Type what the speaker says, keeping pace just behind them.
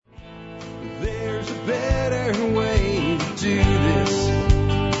better way to do this.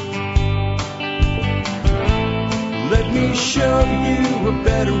 Let me show you a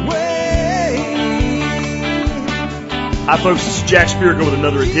better way. Hi folks, this is Jack Spirko with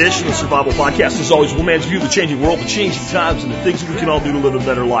another edition of the Survival Podcast. As always, one man's view of the changing world, the changing times, and the things we can all do to live a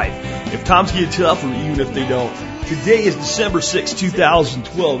better life. If times get tough, or even if they don't. Today is December 6,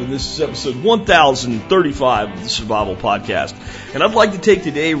 2012, and this is episode 1035 of the Survival Podcast. And I'd like to take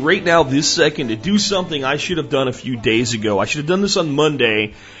today, right now, this second, to do something I should have done a few days ago. I should have done this on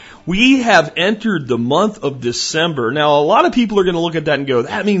Monday. We have entered the month of December. Now, a lot of people are going to look at that and go,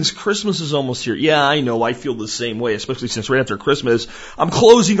 that means Christmas is almost here. Yeah, I know. I feel the same way, especially since right after Christmas, I'm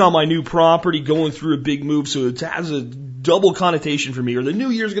closing on my new property, going through a big move, so it has a double connotation for me. Or the new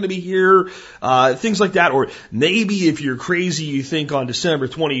year's going to be here, things like that. Or maybe if you're crazy, you think on December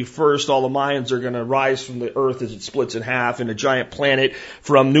 21st, all the Mayans are going to rise from the earth as it splits in half, and a giant planet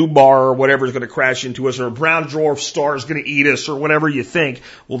from Nubar or whatever is going to crash into us, or a brown dwarf star is going to eat us, or whatever you think.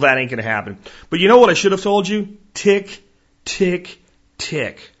 Well, that ain't going to happen. But you know what I should have told you? Tick, tick,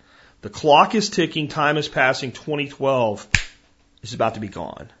 tick. The clock is ticking. Time is passing. 2012 is about to be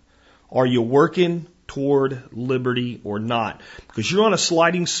gone. Are you working toward liberty or not? Because you're on a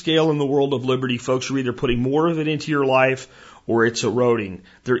sliding scale in the world of liberty, folks. You're either putting more of it into your life or it's eroding.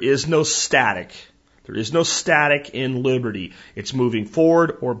 There is no static. There is no static in liberty. It's moving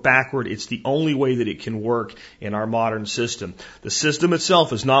forward or backward. It's the only way that it can work in our modern system. The system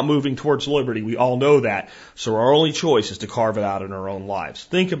itself is not moving towards liberty. We all know that. So our only choice is to carve it out in our own lives.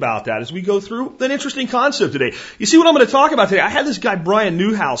 Think about that as we go through an interesting concept today. You see what I'm going to talk about today? I had this guy Brian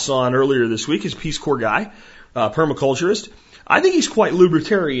Newhouse on earlier this week. He's a Peace Corps guy, permaculturist. I think he's quite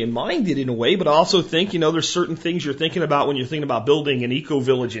libertarian-minded in a way, but I also think, there's certain things you're thinking about when you're thinking about building an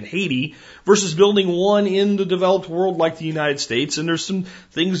eco-village in Haiti versus building one in the developed world like the United States, and there's some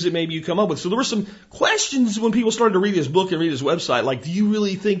things that maybe you come up with. So there were some questions when people started to read his book and read his website, like, do you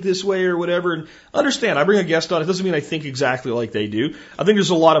really think this way or whatever? And understand, I bring a guest on. It doesn't mean I think exactly like they do. I think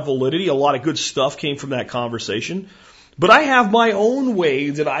there's a lot of validity, a lot of good stuff came from that conversation. But I have my own way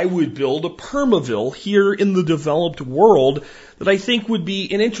that I would build a permaville here in the developed world that I think would be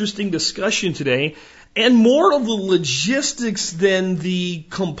an interesting discussion today, and more of the logistics than the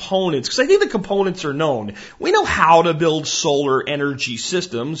components, because I think the components are known. We know how to build solar energy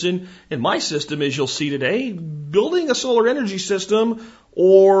systems, and in my system, as you'll see today, building a solar energy system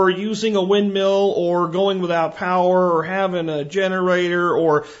or using a windmill or going without power or having a generator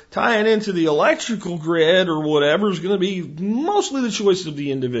or tying into the electrical grid or whatever is going to be mostly the choice of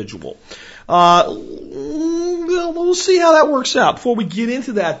the individual. We'll see how that works out. Before we get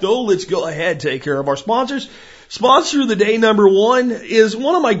into that, though, let's go ahead and take care of our sponsors. Sponsor of the day number one is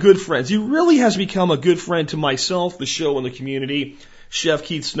one of my good friends. He really has become a good friend to myself, the show, and the community. Chef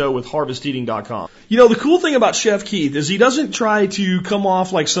Keith Snow with HarvestEating.com. The cool thing about Chef Keith is he doesn't try to come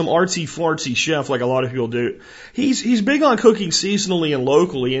off like some artsy-fartsy chef like a lot of people do. He's big on cooking seasonally and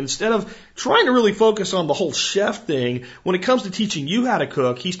locally. And instead of trying to really focus on the whole chef thing, when it comes to teaching you how to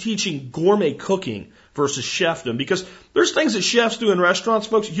cook, he's teaching gourmet cooking versus chefdom. Because there's things that chefs do in restaurants,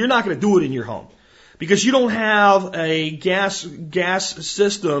 folks, you're not going to do it in your home. Because you don't have a gas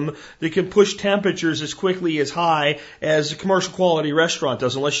system that can push temperatures as quickly as high as a commercial quality restaurant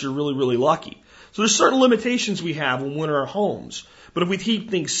does, unless you're really, really lucky. So there's certain limitations we have when we're in our homes. But if we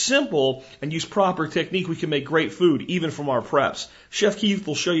keep things simple and use proper technique, we can make great food, even from our preps. Chef Keith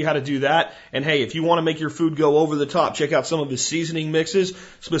will show you how to do that. And hey, if you want to make your food go over the top, check out some of his seasoning mixes,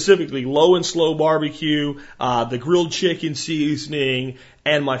 specifically low and slow barbecue, the grilled chicken seasoning,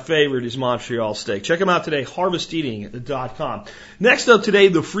 and my favorite is Montreal steak. Check them out today, HarvestEating.com. Next up today,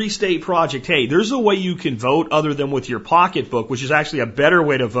 the Free State Project. Hey, there's a way you can vote other than with your pocketbook, which is actually a better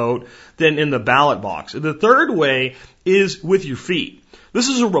way to vote than in the ballot box. The third way is with your feet. This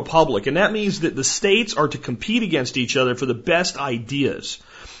is a republic, and that means that the states are to compete against each other for the best ideas.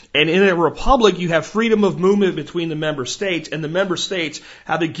 And in a republic, you have freedom of movement between the member states, and the member states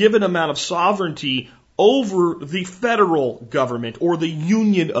have a given amount of sovereignty over the federal government or the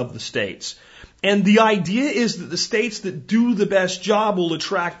union of the states. And the idea is that the states that do the best job will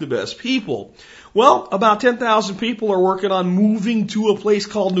attract the best people. Well, about 10,000 people are working on moving to a place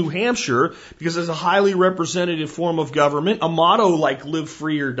called New Hampshire because it's a highly representative form of government, a motto like live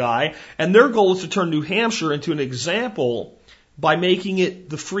free or die, and their goal is to turn New Hampshire into an example by making it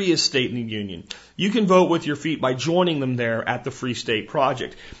the freest state in the union. You can vote with your feet by joining them there at the Free State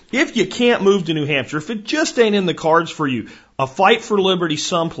Project. If you can't move to New Hampshire, if it just ain't in the cards for you, A fight for liberty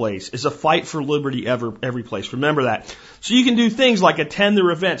someplace is a fight for liberty every place. Remember that. So you can do things like attend their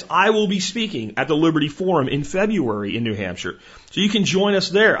events. I will be speaking at the Liberty Forum in February in New Hampshire. So you can join us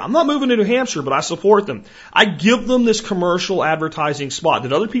there. I'm not moving to New Hampshire, but I support them. I give them this commercial advertising spot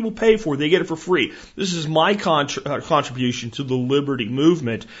that other people pay for. They get it for free. This is my contribution to the liberty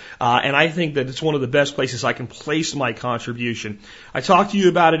movement, and I think that it's one of the best places I can place my contribution. I talk to you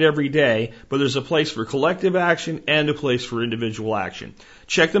about it every day, but there's a place for collective action and a place for individual action.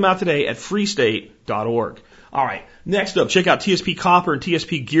 Check them out today at freestate.org. All right, next up, check out TSP Copper and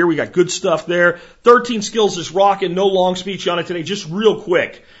TSP Gear. We got good stuff there. 13 Skills is rocking. No long speech on it today. Just real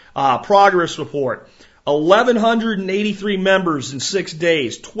quick, progress report. 1,183 members in 6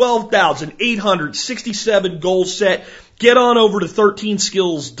 days. 12,867 goals set. Get on over to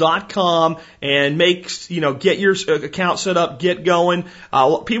 13skills.com and get your account set up, get going.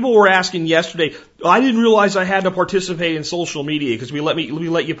 People were asking yesterday, I didn't realize I had to participate in social media because we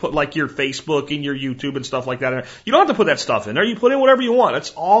let you put like your Facebook and your YouTube and stuff like that in there. You don't have to put that stuff in there. You put in whatever you want. It's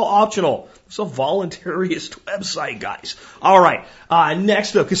all optional. It's a voluntarist website, guys. All right.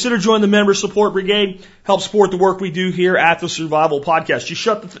 Next up, consider joining the Member Support Brigade. Help support the work we do here at the Survival Podcast. You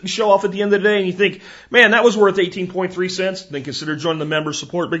shut the show off at the end of the day and you think, man, that was worth 18.3 cents. Then consider joining the Member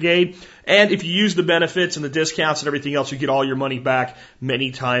Support Brigade. And if you use the benefits and the discounts and everything else, you get all your money back many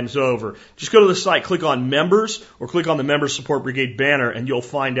times over. Just go to the site, click on Members, or click on the Member Support Brigade banner, and you'll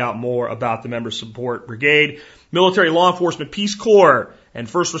find out more about the Member Support Brigade. Military, law enforcement, Peace Corps, and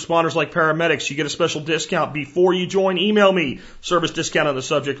first responders like paramedics, you get a special discount before you join. Email me, service discount on the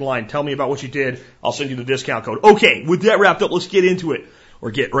subject line. Tell me about what you did. I'll send you the discount code. Okay, with that wrapped up, let's get into it. Or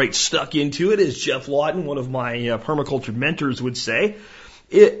get right stuck into it, as Jeff Lawton, one of my permaculture mentors, would say.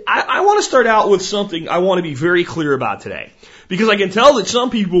 I want to start out with something I want to be very clear about today. Because I can tell that some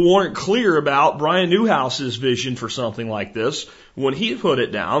people weren't clear about Brian Newhouse's vision for something like this when he put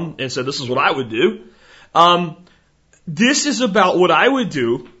it down and said, this is what I would do. This is about what I would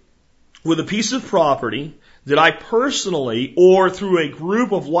do with a piece of property that I personally or through a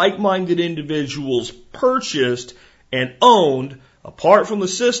group of like-minded individuals purchased and owned apart from the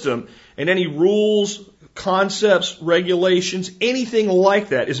system, and any rules, concepts, regulations, anything like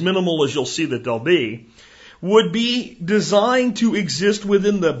that, as minimal as you'll see that they'll be, would be designed to exist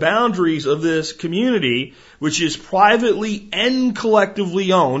within the boundaries of this community, which is privately and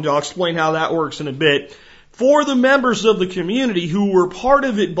collectively owned. I'll explain how that works in a bit. For the members of the community who were part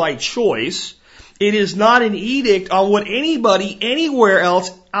of it by choice, it is not an edict on what anybody anywhere else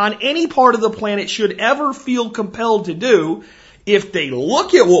on any part of the planet should ever feel compelled to do. If they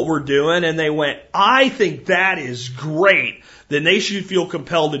look at what we're doing and they went, I think that is great, then they should feel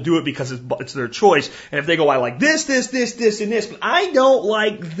compelled to do it because it's their choice. And if they go, I like this, and this, but I don't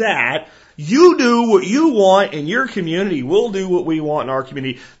like that, you do what you want in your community. We'll do what we want in our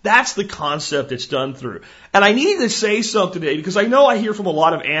community. That's the concept it's done through. And I needed to say something today because I know I hear from a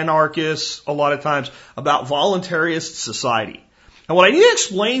lot of anarchists a lot of times about voluntarist society. And what I need to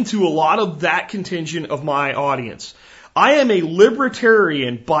explain to a lot of that contingent of my audience, I am a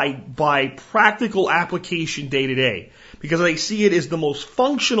libertarian by practical application day to day because I see it as the most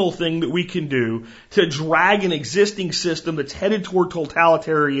functional thing that we can do to drag an existing system that's headed toward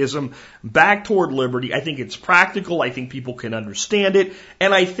totalitarianism back toward liberty. I think it's practical. I think people can understand it.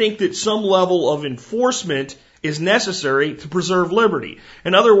 And I think that some level of enforcement is necessary to preserve liberty.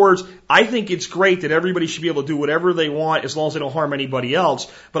 In other words, I think it's great that everybody should be able to do whatever they want as long as they don't harm anybody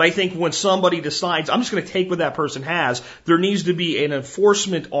else. But I think when somebody decides, I'm just going to take what that person has, there needs to be an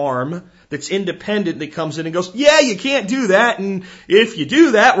enforcement arm that's independent that comes in and goes, yeah, you can't do that. And if you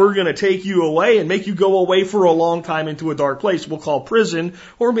do that, we're going to take you away and make you go away for a long time into a dark place we'll call prison.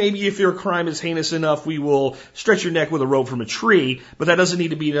 Or maybe if your crime is heinous enough, we will stretch your neck with a rope from a tree. But that doesn't need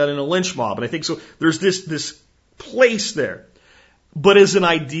to be done in a lynch mob. And I think so. There's this place there. But as an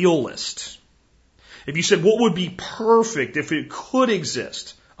idealist, if you said what would be perfect if it could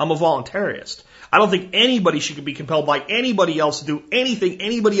exist, I'm a voluntarist. I don't think anybody should be compelled by anybody else to do anything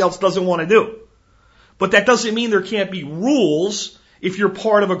anybody else doesn't want to do. But that doesn't mean there can't be rules if you're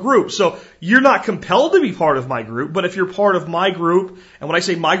part of a group. So you're not compelled to be part of my group, but if you're part of my group, and when I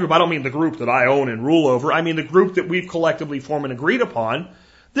say my group, I don't mean the group that I own and rule over, I mean the group that we've collectively formed and agreed upon,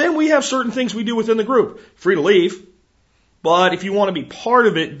 then we have certain things we do within the group. Free to leave. But if you want to be part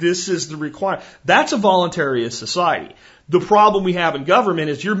of it, this is the requirement. That's a voluntarist society. The problem we have in government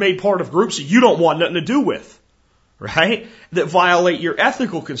is you're made part of groups that you don't want nothing to do with. Right? That violate your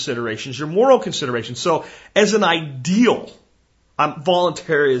ethical considerations, your moral considerations. So as an ideal, I'm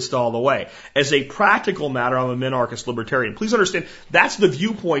voluntarist all the way. As a practical matter, I'm a minarchist libertarian. Please understand, that's the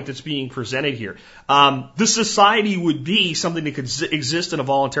viewpoint that's being presented here. The society would be something that could exist in a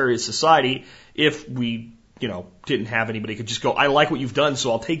voluntarist society if we, didn't have anybody could just go, I like what you've done,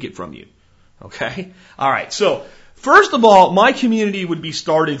 so I'll take it from you. Okay? All right. So, first of all, my community would be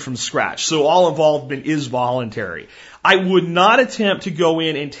started from scratch. So all involvement is voluntary. I would not attempt to go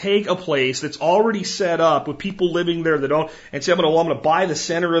in and take a place that's already set up with people living there that don't, and say, I'm going to buy the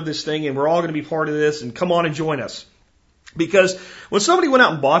center of this thing and we're all going to be part of this and come on and join us. Because when somebody went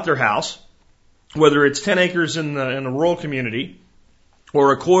out and bought their house, whether it's 10 acres in the rural community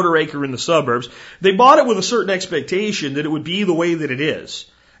or a quarter acre in the suburbs, they bought it with a certain expectation that it would be the way that it is.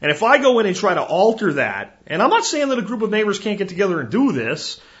 And if I go in and try to alter that, and I'm not saying that a group of neighbors can't get together and do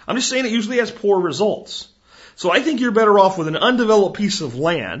this, I'm just saying it usually has poor results. So I think you're better off with an undeveloped piece of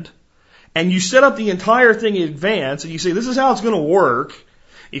land, and you set up the entire thing in advance, and you say, this is how it's going to work.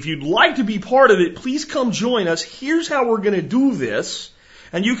 If you'd like to be part of it, please come join us. Here's how we're going to do this.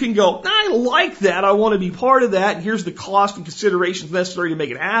 And you can go, I like that, I want to be part of that, and here's the cost and considerations necessary to make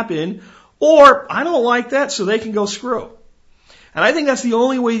it happen. Or, I don't like that, so they can go screw. And I think that's the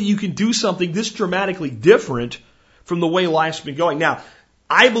only way that you can do something this dramatically different from the way life's been going. Now,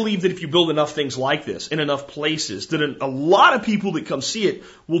 I believe that if you build enough things like this in enough places, that a lot of people that come see it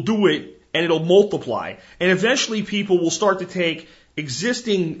will do it and it'll multiply. And eventually people will start to take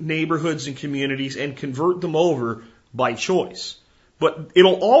existing neighborhoods and communities and convert them over by choice. But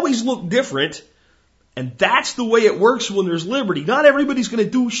it'll always look different, and that's the way it works when there's liberty. Not everybody's going to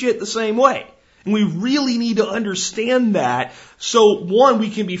do shit the same way. And we really need to understand that. So, one, we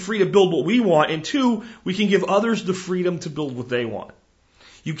can be free to build what we want, and two, we can give others the freedom to build what they want.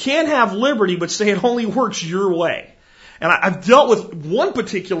 You can't have liberty but say it only works your way. And I've dealt with one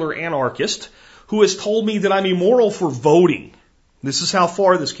particular anarchist who has told me that I'm immoral for voting. This is how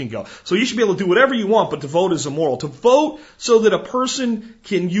far this can go. So you should be able to do whatever you want, but to vote is immoral. To vote so that a person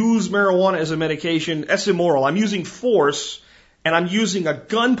can use marijuana as a medication, that's immoral. I'm using force, and I'm using a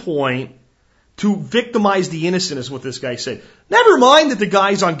gunpoint to victimize the innocent, is what this guy said. Never mind that the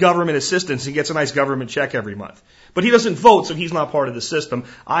guy's on government assistance and gets a nice government check every month. But he doesn't vote, so he's not part of the system.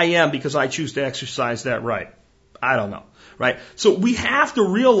 I am, because I choose to exercise that right. I don't know, right? So we have to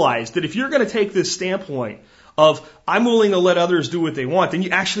realize that if you're going to take this standpoint of, I'm willing to let others do what they want, then you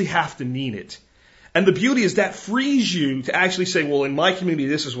actually have to mean it. And the beauty is that frees you to actually say, well, in my community,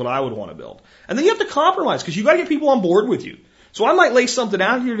 this is what I would want to build. And then you have to compromise, because you've got to get people on board with you. So I might lay something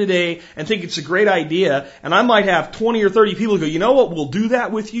out here today and think it's a great idea, and I might have 20 or 30 people who go, you know what, we'll do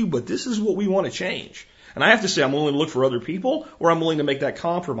that with you, but this is what we want to change. And I have to say, I'm willing to look for other people, or I'm willing to make that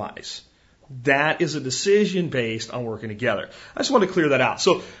compromise. That is a decision based on working together. I just want to clear that out.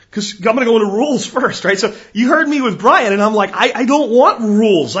 So, because I'm going to go into rules first, right? So you heard me with Brian, and I'm like, I don't want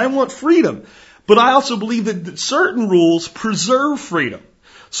rules. I want freedom. But I also believe that certain rules preserve freedom.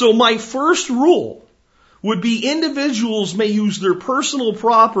 So my first rule would be individuals may use their personal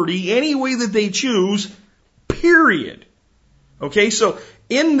property any way that they choose, period. Okay, so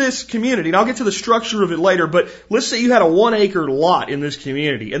in this community, and I'll get to the structure of it later, but let's say you had a 1 acre lot in this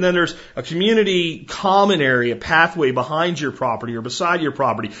community, and then there's a community common area, pathway behind your property or beside your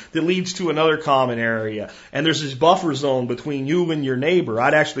property that leads to another common area, and there's this buffer zone between you and your neighbor.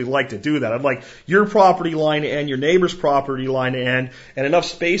 I'd actually like to do that. I'd like your property line to end, your neighbor's property line to end, and enough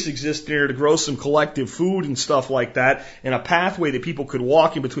space exists there to grow some collective food and stuff like that, and a pathway that people could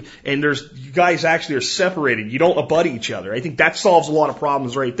walk in between, and you guys actually are separated. You don't abut each other. I think that solves a lot of problems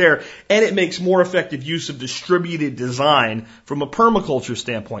right there, and it makes more effective use of distributed design from a permaculture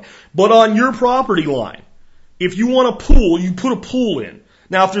standpoint. But on your property line, if you want a pool, you put a pool in.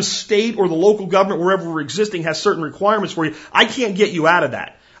 Now, if the state or the local government, wherever we're existing, has certain requirements for you, I can't get you out of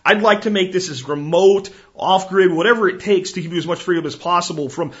that. I'd like to make this as remote, off-grid, whatever it takes to give you as much freedom as possible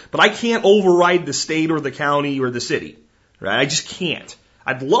but I can't override the state or the county or the city. Right? I just can't.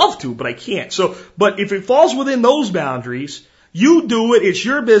 I'd love to, but I can't. But if it falls within those boundaries, you do it, it's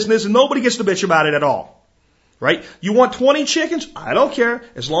your business, and nobody gets to bitch about it at all. Right? You want 20 chickens? I don't care,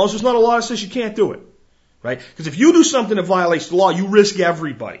 as long as there's not a law that says you can't do it. Right? Because if you do something that violates the law, you risk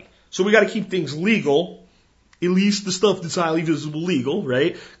everybody. So we got to keep things legal, at least the stuff that's highly visible legal,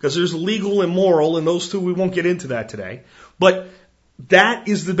 right? Because there's legal and moral, and those two, we won't get into that today. But that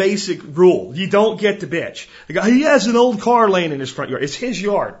is the basic rule. You don't get to bitch. The guy, he has an old car laying in his front yard. It's his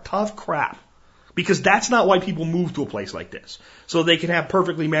yard. Tough crap. Because that's not why people move to a place like this. So they can have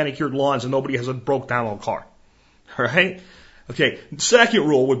perfectly manicured lawns and nobody has a broke down old car. Alright? Okay, second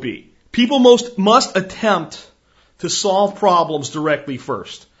rule would be, people must attempt to solve problems directly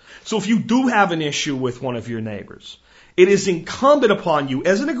first. So if you do have an issue with one of your neighbors, it is incumbent upon you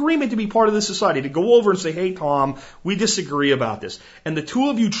as an agreement to be part of this society to go over and say, hey, Tom, we disagree about this. And the two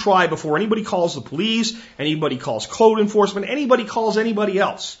of you try before anybody calls the police, anybody calls code enforcement, anybody calls anybody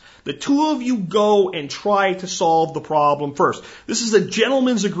else. The two of you go and try to solve the problem first. This is a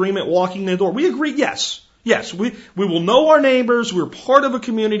gentleman's agreement walking in the door. We agree, yes. Yes, we will know our neighbors. We're part of a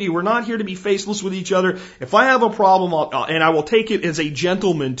community. We're not here to be faceless with each other. If I have a problem, and I will take it as a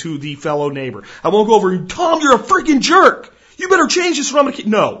gentleman to the fellow neighbor. I won't go over and, Tom, you're a freaking jerk. You better change this or I'm going to...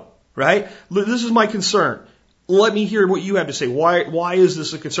 No, right? This is my concern. Let me hear what you have to say. Why is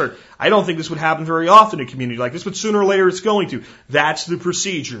this a concern? I don't think this would happen very often in a community like this, but sooner or later it's going to. That's the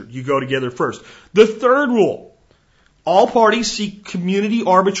procedure. You go together first. The third rule. All parties seek community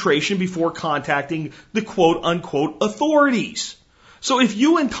arbitration before contacting the quote-unquote authorities. So if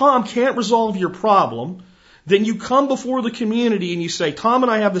you and Tom can't resolve your problem, then you come before the community and you say, Tom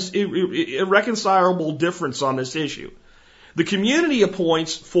and I have this irreconcilable difference on this issue. The community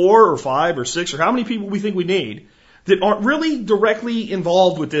appoints 4 or 5 or 6 or how many people we think we need that aren't really directly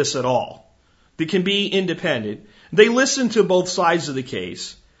involved with this at all, that can be independent. They listen to both sides of the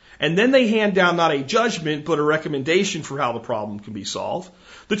case. And then they hand down not a judgment, but a recommendation for how the problem can be solved.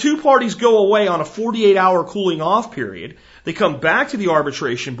 The two parties go away on a 48-hour cooling off period. They come back to the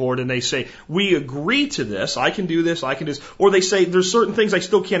arbitration board and they say, we agree to this. I can do this. I can do this. Or they say, there's certain things I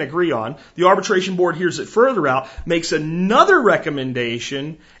still can't agree on. The arbitration board hears it further out, makes another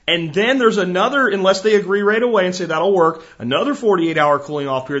recommendation, and then there's another, unless they agree right away and say that'll work, another 48-hour cooling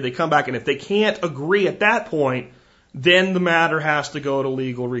off period. They come back, and if they can't agree at that point, then the matter has to go to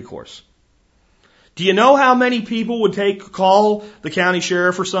legal recourse. Do you know how many people would call the county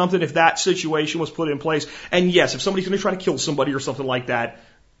sheriff or something if that situation was put in place? And yes, if somebody's going to try to kill somebody or something like that,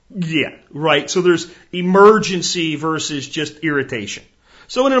 yeah, right. So there's emergency versus just irritation.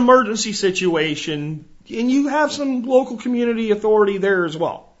 So in an emergency situation, and you have some local community authority there as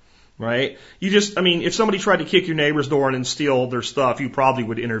well, right? If somebody tried to kick your neighbor's door in and steal their stuff, you probably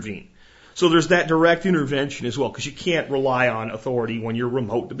would intervene. So there's that direct intervention as well, because you can't rely on authority when you're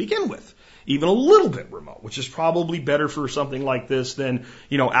remote to begin with. Even a little bit remote, which is probably better for something like this than,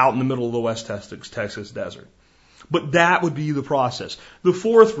 out in the middle of the West Texas desert. But that would be the process. The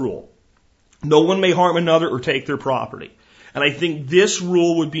fourth rule, no one may harm another or take their property. And I think this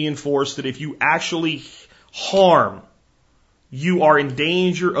rule would be enforced that if you actually harm, you are in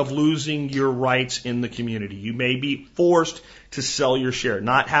danger of losing your rights in the community. You may be forced to sell your share,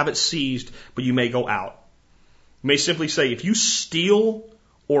 not have it seized, but you may go out. You may simply say, if you steal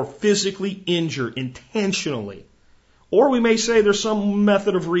or physically injure intentionally, or we may say there's some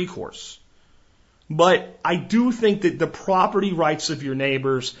method of recourse. But I do think that the property rights of your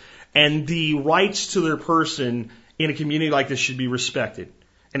neighbors and the rights to their person in a community like this should be respected.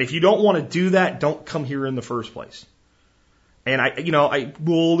 And if you don't want to do that, don't come here in the first place. And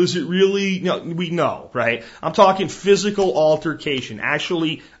is it really? No, we know, right? I'm talking physical altercation,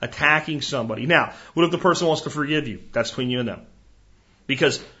 actually attacking somebody. Now, what if the person wants to forgive you? That's between you and them.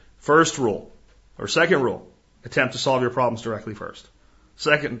 Because second rule, attempt to solve your problems directly first.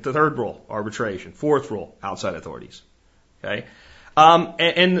 The third rule, arbitration. Fourth rule, outside authorities. Okay?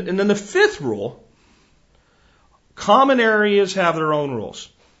 And then the fifth rule, common areas have their own rules.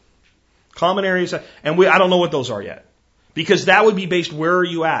 Common areas, I don't know what those are yet. Because that would be based, where are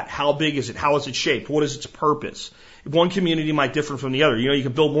you at? How big is it? How is it shaped? What is its purpose? One community might differ from the other. You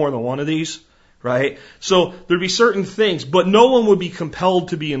can build more than one of these, right? So there'd be certain things, but no one would be compelled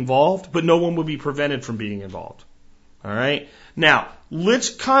to be involved, but no one would be prevented from being involved. All right? Now, let's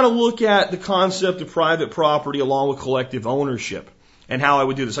kind of look at the concept of private property along with collective ownership and how I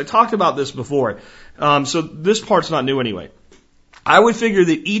would do this. I talked about this before, so this part's not new anyway. I would figure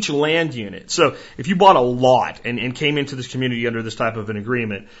that each land unit, so if you bought a lot and came into this community under this type of an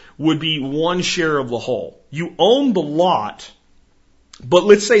agreement, would be one share of the whole. You own the lot, but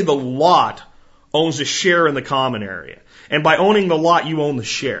let's say the lot owns a share in the common area. And by owning the lot, you own the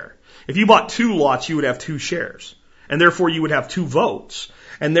share. If you bought 2 lots, you would have 2 shares. And therefore, you would have 2 votes.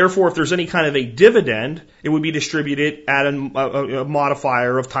 And therefore, if there's any kind of a dividend, it would be distributed at a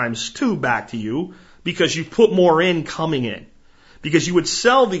modifier of times 2 back to you because you put more in coming in. Because you would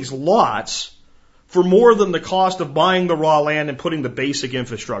sell these lots for more than the cost of buying the raw land and putting the basic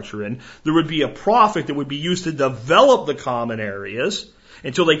infrastructure in. There would be a profit that would be used to develop the common areas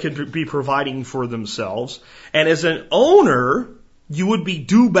until they could be providing for themselves. And as an owner, you would be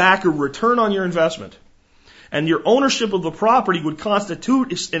due back a return on your investment. And your ownership of the property would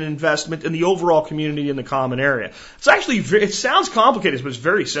constitute an investment in the overall community in the common area. It sounds complicated, but it's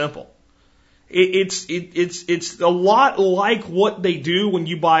very simple. It's a lot like what they do when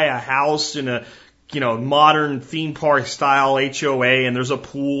you buy a house in a modern theme park style HOA and there's a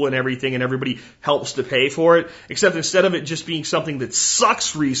pool and everything and everybody helps to pay for it. Except instead of it just being something that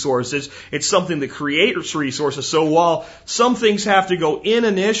sucks resources, it's something that creates resources. So while some things have to go in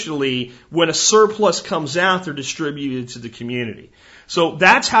initially, when a surplus comes out, they're distributed to the community. So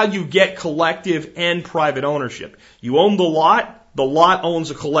that's how you get collective and private ownership. You own the lot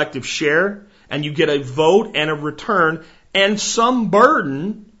owns a collective share, and you get a vote and a return and some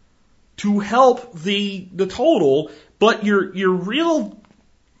burden to help the total, but your real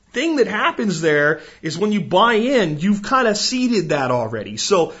thing that happens there is when you buy in, you've kind of seeded that already.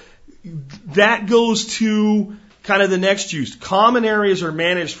 So that goes to kind of the next use. Common areas are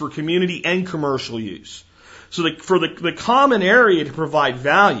managed for community and commercial use. So for the common area to provide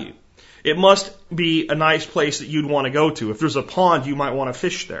value, it must be a nice place that you'd want to go to. If there's a pond, you might want to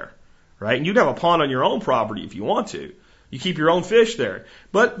fish there, right? And you'd have a pond on your own property if you want to. You keep your own fish there.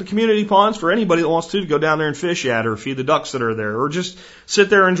 But the community pond's for anybody that wants to go down there and fish at or feed the ducks that are there or just sit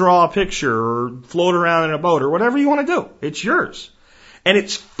there and draw a picture or float around in a boat or whatever you want to do. It's yours. And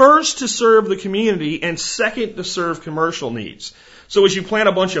it's first to serve the community and second to serve commercial needs. So as you plant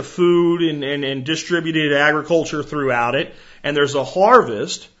a bunch of food and distributed agriculture throughout it and there's a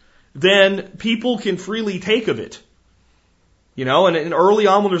harvest, then people can freely take of it. And early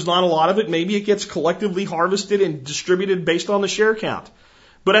on when there's not a lot of it, maybe it gets collectively harvested and distributed based on the share count.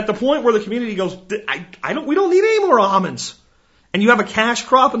 But at the point where the community goes, we don't need any more almonds, and you have a cash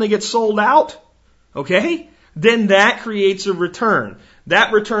crop and they get sold out, okay? Then that creates a return.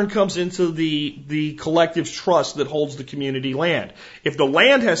 That return comes into the collective trust that holds the community land. If the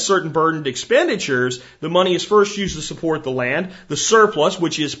land has certain burdened expenditures, the money is first used to support the land. The surplus,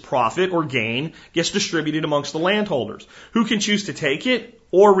 which is profit or gain, gets distributed amongst the landholders, who can choose to take it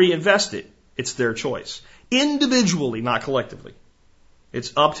or reinvest it. It's their choice. Individually, not collectively.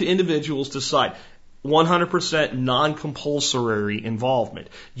 It's up to individuals to decide. 100% non-compulsory involvement.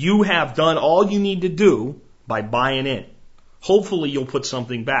 You have done all you need to do by buying in. Hopefully you'll put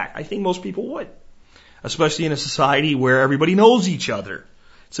something back. I think most people would, especially in a society where everybody knows each other.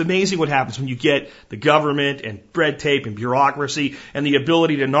 It's amazing what happens when you get the government and red tape and bureaucracy and the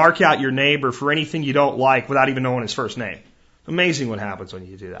ability to narc out your neighbor for anything you don't like without even knowing his first name. Amazing what happens when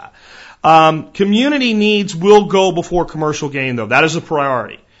you do that. Community needs will go before commercial gain, though. That is a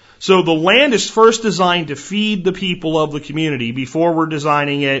priority. So the land is first designed to feed the people of the community before we're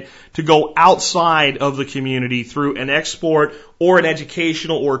designing it to go outside of the community through an export or an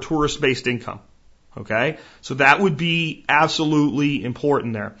educational or tourist-based income. Okay? So that would be absolutely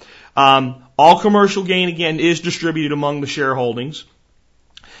important there. All commercial gain, again, is distributed among the shareholdings.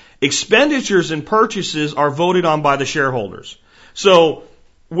 Expenditures and purchases are voted on by the shareholders. So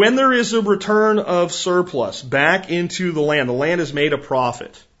when there is a return of surplus back into the land has made a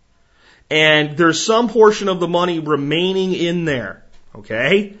profit. And there's some portion of the money remaining in there,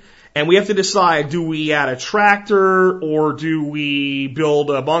 okay? And we have to decide, do we add a tractor or do we build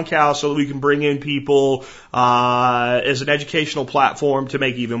a bunkhouse so that we can bring in people as an educational platform to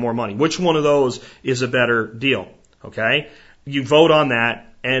make even more money? Which one of those is a better deal, okay? You vote on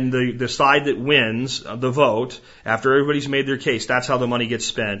that, and the side that wins the vote, after everybody's made their case, that's how the money gets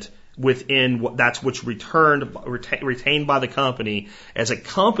spent. That's what's retained by the company as a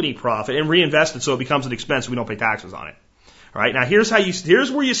company profit and reinvested so it becomes an expense. We don't pay taxes on it. All right. Now here's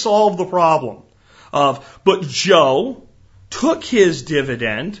where you solve the problem but Joe took his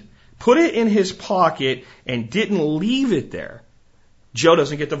dividend, put it in his pocket and didn't leave it there. Joe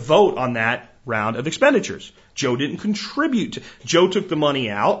doesn't get to vote on that round of expenditures. Joe didn't contribute. Joe took the money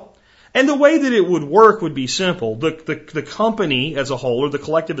out. And the way that it would work would be simple. The company as a whole, or the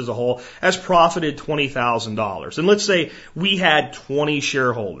collective as a whole, has profited $20,000. And let's say we had 20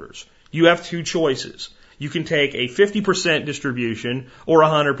 shareholders. You have two choices. You can take a 50% distribution or a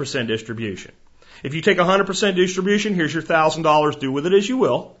 100% distribution. If you take a 100% distribution, here's your $1,000. Do with it as you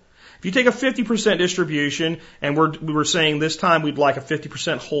will. If you take a 50% distribution, and we were saying this time we'd like a 50%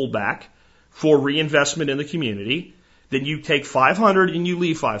 holdback for reinvestment in the community, then you take 500 and you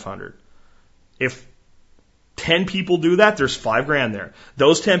leave 500. If 10 people do that, there's $5,000 there.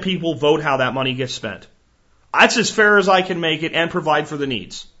 Those 10 people vote how that money gets spent. That's as fair as I can make it and provide for the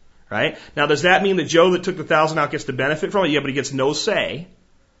needs. Right? Now, does that mean that Joe that took the 1,000 out gets to benefit from it? Yeah, but he gets no say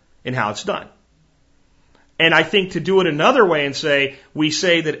in how it's done. And I think to do it another way and say, we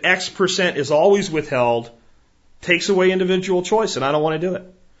say that X percent is always withheld, takes away individual choice, and I don't want to do it.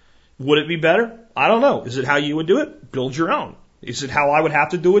 Would it be better? I don't know. Is it how you would do it? Build your own. Is it how I would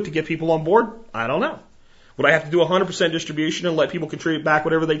have to do it to get people on board? I don't know. Would I have to do 100% distribution and let people contribute back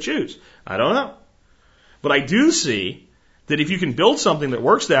whatever they choose? I don't know. But I do see That if you can build something that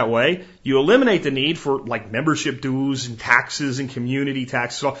works that way, you eliminate the need for like membership dues and taxes and community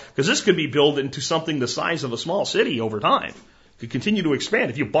taxes, because this could be built into something the size of a small city over time. It could continue to expand.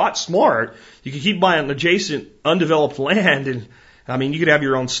 If you bought smart, you could keep buying adjacent undeveloped land, and I mean, you could have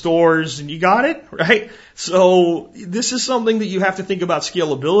your own stores, and you got it, right? So this is something that you have to think about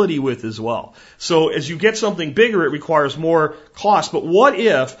scalability with as well. So as you get something bigger, it requires more cost. But what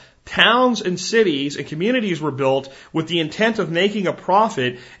if towns and cities and communities were built with the intent of making a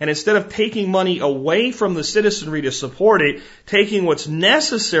profit, and instead of taking money away from the citizenry to support it, taking what's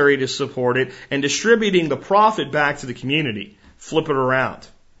necessary to support it and distributing the profit back to the community? Flip it around.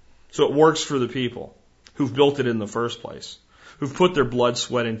 So it works for the people who've built it in the first place, who've put their blood,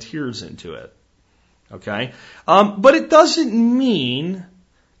 sweat, and tears into it. Okay? But it doesn't mean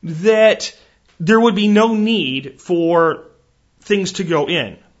that there would be no need for things to go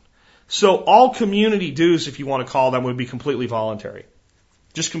in. So all community dues, if you want to call them, would be completely voluntary.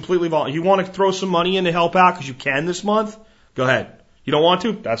 Just completely voluntary. You want to throw some money in to help out because you can this month? Go ahead. You don't want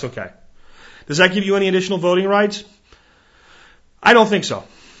to? That's okay. Does that give you any additional voting rights? I don't think so,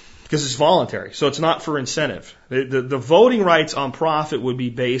 because it's voluntary. So it's not for incentive. The voting rights on profit would be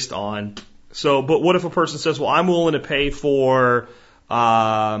based on, but what if a person says, well, I'm willing to pay for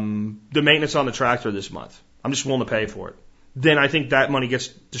the maintenance on the tractor this month. I'm just willing to pay for it. Then I think that money gets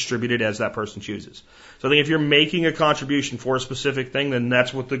distributed as that person chooses. So I think if you're making a contribution for a specific thing, then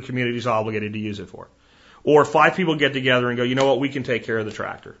that's what the community is obligated to use it for. Or 5 people get together and go, you know what, we can take care of the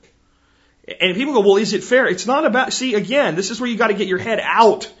tractor. And people go, well, is it fair? It's not about, see, again, this is where you got to get your head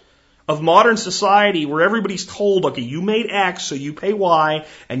out of modern society where everybody's told, okay, you made X, so you pay Y,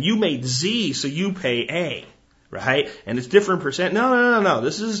 and you made Z, so you pay A. Right? And it's different percent. No.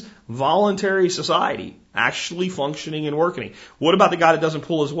 This is voluntary society actually functioning and working. What about the guy that doesn't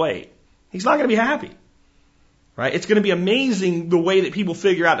pull his weight? He's not going to be happy. Right? It's going to be amazing the way that people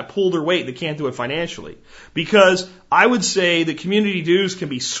figure out to pull their weight that can't do it financially. Because I would say that community dues can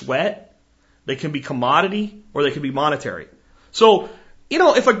be sweat, they can be commodity, or they can be monetary. So,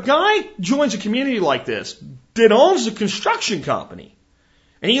 if a guy joins a community like this that owns a construction company,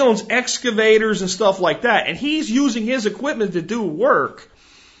 and he owns excavators and stuff like that, and he's using his equipment to do work,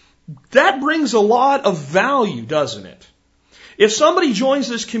 that brings a lot of value, doesn't it? If somebody joins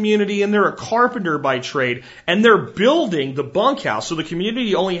this community and they're a carpenter by trade, and they're building the bunkhouse, so the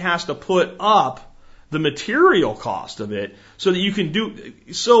community only has to put up the material cost of it, so that you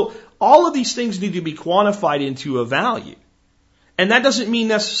can so all of these things need to be quantified into a value. And that doesn't mean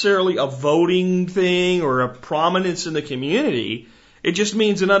necessarily a voting thing or a prominence in the community. It just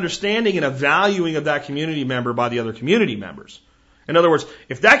means an understanding and a valuing of that community member by the other community members. In other words,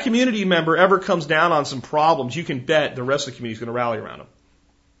 if that community member ever comes down on some problems, you can bet the rest of the community is going to rally around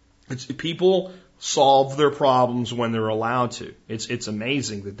them. People solve their problems when they're allowed to. It's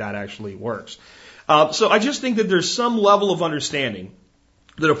amazing that actually works. So I just think that there's some level of understanding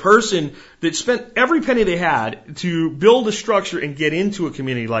that a person that spent every penny they had to build a structure and get into a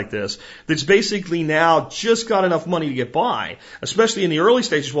community like this, that's basically now just got enough money to get by, especially in the early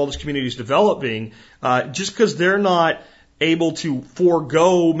stages while this community is developing, just because they're not able to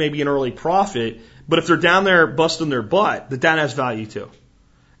forego maybe an early profit, but if they're down there busting their butt, that has value too.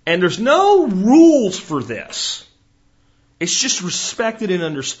 And there's no rules for this. It's just respected and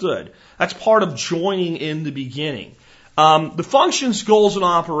understood. That's part of joining in the beginning. The functions, goals, and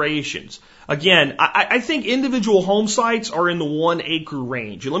operations. Again, I think individual home sites are in the 1 acre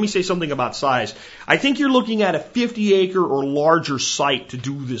range. And let me say something about size. I think you're looking at a 50 acre or larger site to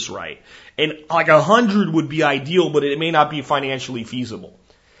do this right. And like 100 would be ideal, but it may not be financially feasible.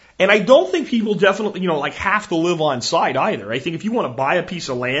 And I don't think people definitely, have to live on site either. I think if you want to buy a piece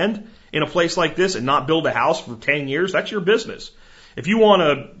of land in a place like this and not build a house for 10 years, that's your business. If you want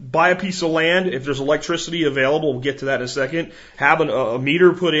to buy a piece of land, if there's electricity available, we'll get to that in a second, have a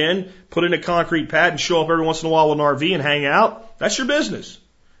meter put in a concrete pad and show up every once in a while with an RV and hang out, that's your business.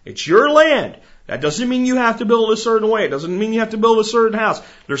 It's your land. That doesn't mean you have to build a certain way. It doesn't mean you have to build a certain house.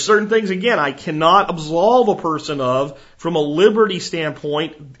 There's certain things, again, I cannot absolve a person of from a liberty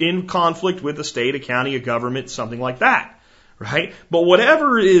standpoint in conflict with a state, a county, a government, something like that. Right? But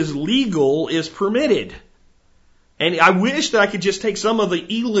whatever is legal is permitted. And I wish that I could just take some of the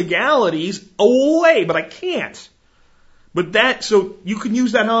illegalities away, but I can't. So you can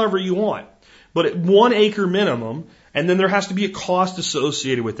use that however you want. But at 1 acre minimum, and then there has to be a cost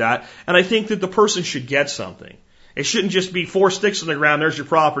associated with that. And I think that the person should get something. It shouldn't just be 4 sticks in the ground, there's your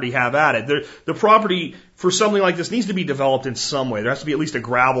property, have at it. The property for something like this needs to be developed in some way. There has to be at least a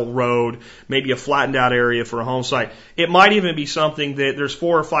gravel road, maybe a flattened out area for a home site. It might even be something that there's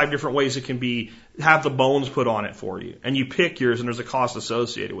 4 or 5 different ways it can be, have the bones put on it for you. And you pick yours and there's a cost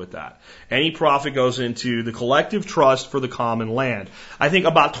associated with that. Any profit goes into the collective trust for the common land. I think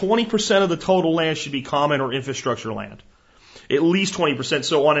about 20% of the total land should be common or infrastructure land. At least 20%.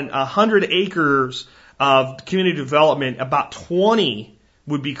 So on 100 acres of community development, about 20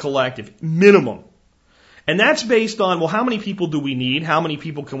 would be collective, minimum. And that's based on, well, how many people do we need? How many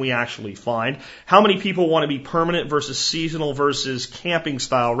people can we actually find? How many people want to be permanent versus seasonal versus camping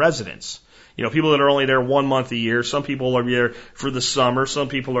style residents? You know, people that are only there 1 month a year. Some people are there for the summer. Some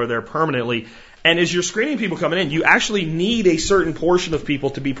people are there permanently. And as you're screening people coming in, you actually need a certain portion of people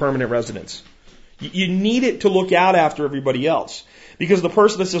to be permanent residents. You need it to look out after everybody else. Because the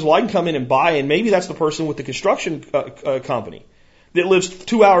person that says, well, I can come in and buy, and maybe that's the person with the construction company that lives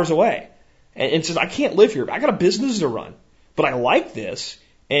 2 hours away and says, I can't live here. I got a business to run, but I like this,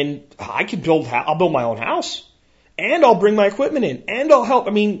 and I can I'll build my own house, and I'll bring my equipment in, and I'll help.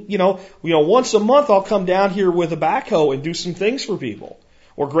 I mean, once a month I'll come down here with a backhoe and do some things for people,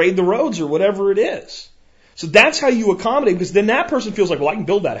 or grade the roads, or whatever it is. So that's how you accommodate, because then that person feels like, well, I can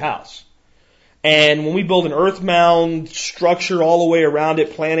build that house. And when we build an earth mound structure all the way around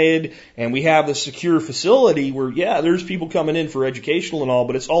it, planted, and we have the secure facility where, yeah, there's people coming in for educational and all,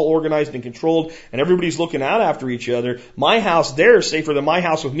 but it's all organized and controlled, and everybody's looking out after each other. My house there is safer than my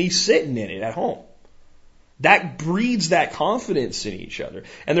house with me sitting in it at home. That breeds that confidence in each other.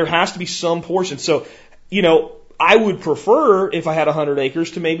 And there has to be some portion. So, I would prefer, if I had 100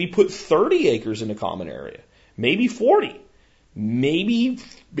 acres, to maybe put 30 acres in the common area. Maybe 40. Maybe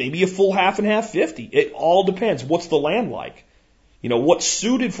a full half and half, 50. It all depends. What's the land like? What's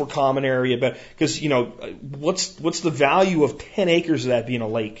suited for common area? Because, what's the value of 10 acres of that being a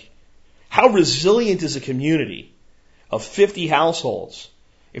lake? How resilient is a community of 50 households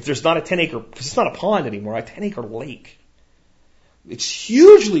if there's not a 10 acre, because it's not a pond anymore, a 10 acre lake? It's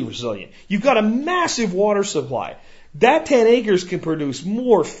hugely resilient. You've got a massive water supply. That 10 acres can produce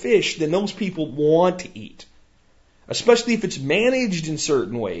more fish than those people want to eat. Especially if it's managed in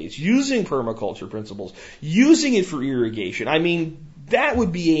certain ways, using permaculture principles, using it for irrigation. I mean, that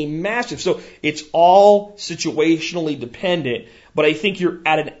would be a massive. So it's all situationally dependent, but I think you're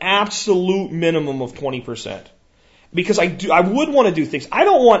at an absolute minimum of 20%. Because I would want to do things. I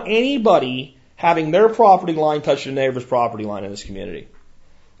don't want anybody having their property line touch their neighbor's property line in this community.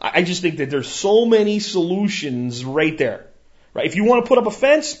 I just think that there's so many solutions right there. Right? If you want to put up a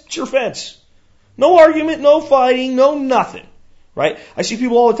fence, it's your fence. No argument, no fighting, no nothing, right? I see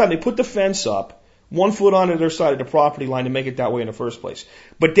people all the time, they put the fence up 1 foot onto their side of the property line to make it that way in the first place.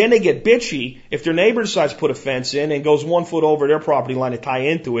 But then they get bitchy if their neighbor decides to put a fence in and goes 1 foot over their property line to tie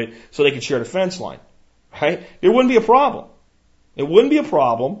into it so they can share the fence line, right? It wouldn't be a problem. It wouldn't be a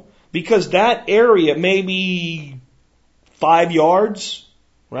problem because that area may be 5 yards,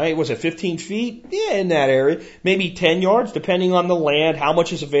 right? Was it 15 feet? Yeah, in that area. Maybe 10 yards, depending on the land, how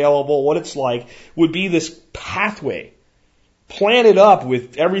much is available, what it's like, would be this pathway planted up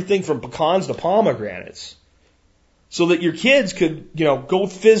with everything from pecans to pomegranates so that your kids could, go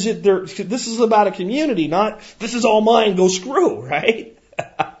visit this is about a community, not this is all mine, go screw, right?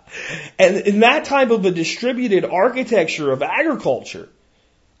 And in that type of a distributed architecture of agriculture,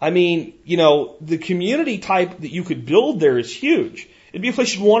 I mean, the community type that you could build there is huge. It'd be a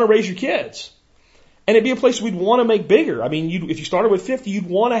place you'd want to raise your kids. And it'd be a place we'd want to make bigger. I mean, if you started with 50, you'd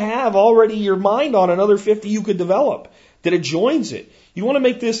want to have already your mind on another 50 you could develop that adjoins it. You want to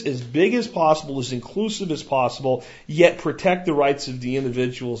make this as big as possible, as inclusive as possible, yet protect the rights of the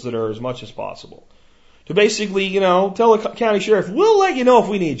individuals that are as much as possible. To basically, tell the county sheriff, we'll let you know if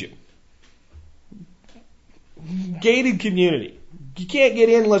we need you. Gated community. You can't get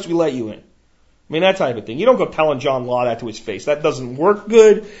in unless we let you in. I mean, that type of thing. You don't go telling John Law that to his face. That doesn't work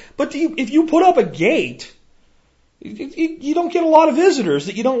good. But if you put up a gate, you don't get a lot of visitors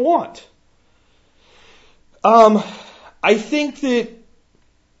that you don't want. I think that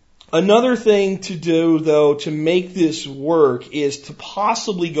another thing to do, though, to make this work is to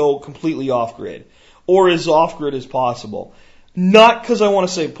possibly go completely off-grid or as off-grid as possible. Not because I want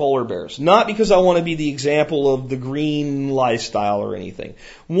to save polar bears. Not because I want to be the example of the green lifestyle or anything.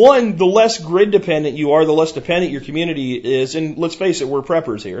 One, the less grid dependent you are, the less dependent your community is. And let's face it, we're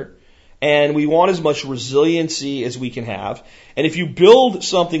preppers here. And we want as much resiliency as we can have. And if you build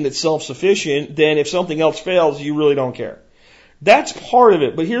something that's self-sufficient, then if something else fails, you really don't care. That's part of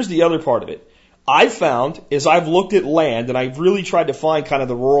it. But here's the other part of it. I've found is I've looked at land and I've really tried to find kind of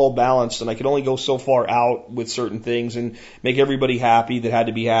the rural balance, and I could only go so far out with certain things and make everybody happy that had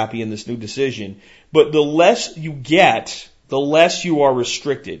to be happy in this new decision. But the less you get, the less you are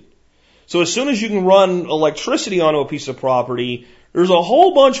restricted. So as soon as you can run electricity onto a piece of property, there's a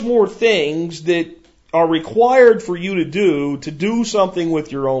whole bunch more things that are required for you to do something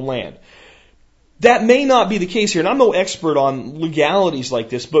with your own land. That may not be the case here, and I'm no expert on legalities like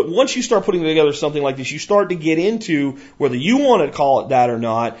this, but once you start putting together something like this, you start to get into, whether you want to call it that or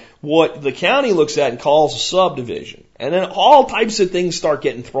not, what the county looks at and calls a subdivision. And then all types of things start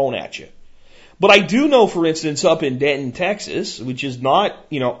getting thrown at you. But I do know, for instance, up in Denton, Texas, which is not,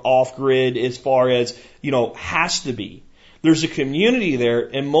 off-grid as far as, has to be. There's a community there,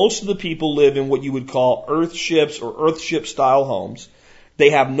 and most of the people live in what you would call earthships or earthship-style homes.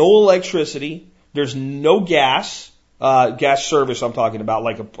 They have no electricity. There's no gas service I'm talking about,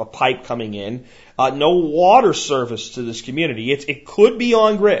 like a pipe coming in. No water service to this community. It could be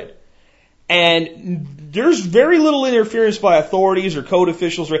on-grid. And there's very little interference by authorities or code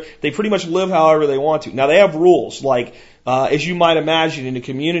officials. They pretty much live however they want to. Now, they have rules, like, as you might imagine, in a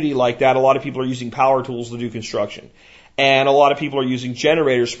community like that, a lot of people are using power tools to do construction. And a lot of people are using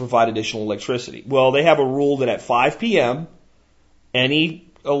generators to provide additional electricity. Well, they have a rule that at 5 p.m.,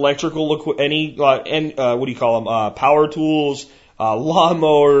 any electrical, power tools,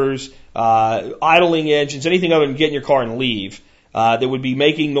 lawnmowers, idling engines, anything other than get in your car and leave, that would be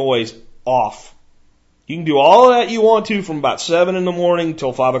making noise, off. You can do all of that you want to from about 7 in the morning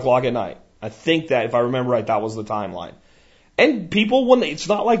till 5 o'clock at night. I think that, if I remember right, that was the timeline. And people, it's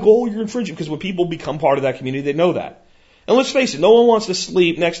not like, you're infringing, because when people become part of that community, they know that. And let's face it, no one wants to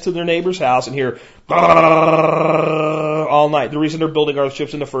sleep next to their neighbor's house and hear all night. The reason they're building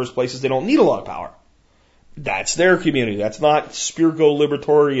earthships in the first place is they don't need a lot of power. That's their community. That's not Spirko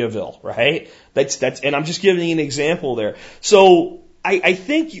Libertoriaville, right? And I'm just giving you an example there. So I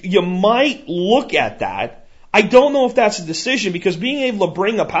think you might look at that. I don't know if that's a decision, because being able to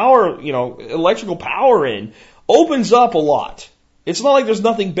bring electrical power in opens up a lot. It's not like there's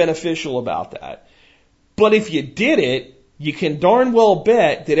nothing beneficial about that. But if you did it, you can darn well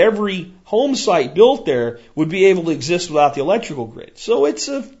bet that every home site built there would be able to exist without the electrical grid. So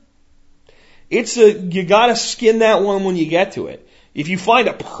you gotta skin that one when you get to it. If you find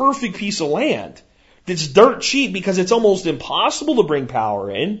a perfect piece of land that's dirt cheap because it's almost impossible to bring power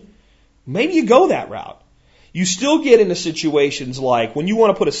in, maybe you go that route. You still get into situations like when you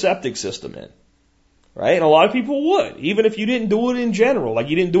want to put a septic system in, right? And a lot of people would, even if you didn't do it in general, like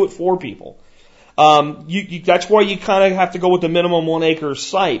you didn't do it for people. That's why you kind of have to go with the minimum 1 acre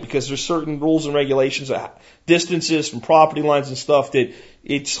site, because there's certain rules and regulations, distances from property lines and stuff that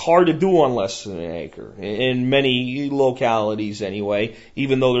it's hard to do on less than an acre in many localities anyway,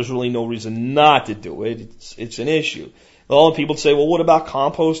 even though there's really no reason not to do it. It's an issue. Well, people say, well, what about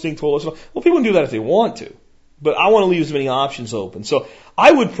composting, toilets? Well, people can do that if they want to, but I want to leave as many options open. So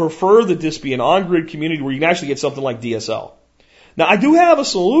I would prefer that this be an on-grid community where you can actually get something like DSL. Now, I do have a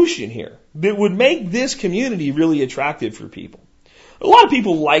solution here that would make this community really attractive for people. A lot of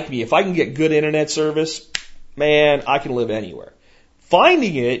people like me. If I can get good internet service, man, I can live anywhere.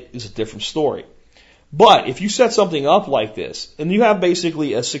 Finding it is a different story. But if you set something up like this, and you have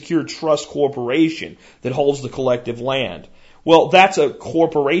basically a secure trust corporation that holds the collective land, well, that's a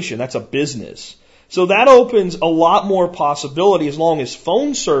corporation. That's a business. So that opens a lot more possibility, as long as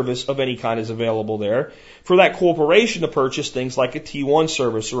phone service of any kind is available there, for that corporation to purchase things like a T1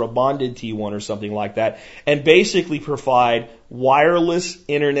 service or a bonded T1 or something like that, and basically provide wireless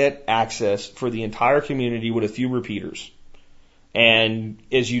internet access for the entire community with a few repeaters. And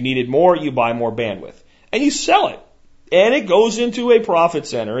as you needed more, you buy more bandwidth. And you sell it. And it goes into a profit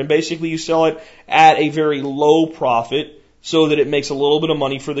center. And basically you sell it at a very low profit, so that it makes a little bit of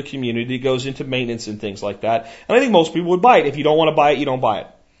money for the community. It goes into maintenance and things like that. And I think most people would buy it. If you don't want to buy it, you don't buy it.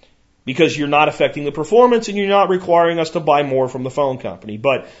 Because you're not affecting the performance and you're not requiring us to buy more from the phone company.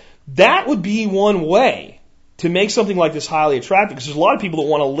 But that would be one way to make something like this highly attractive, because there's a lot of people that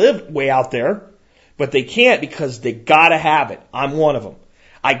want to live way out there, but they can't because they gotta have it. I'm one of them.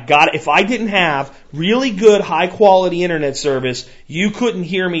 If I didn't have really good high quality internet service, you couldn't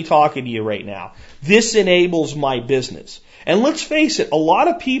hear me talking to you right now. This enables my business. And let's face it, a lot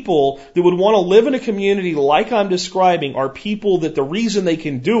of people that would want to live in a community like I'm describing are people that the reason they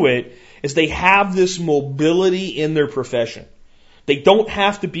can do it is they have this mobility in their profession. They don't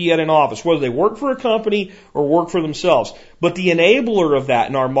have to be at an office, whether they work for a company or work for themselves. But the enabler of that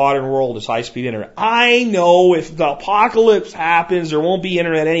in our modern world is high-speed internet. I know if the apocalypse happens, there won't be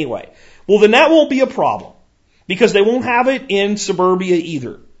internet anyway. Well, then that won't be a problem, because they won't have it in suburbia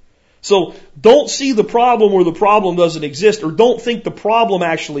either. So don't see the problem where the problem doesn't exist, or don't think the problem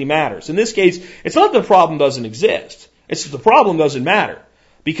actually matters. In this case, it's not that the problem doesn't exist. It's that the problem doesn't matter.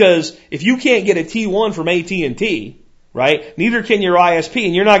 Because if you can't get a T1 from AT&T, right, neither can your ISP,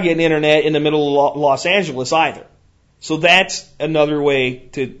 and you're not getting internet in the middle of Los Angeles either. So that's another way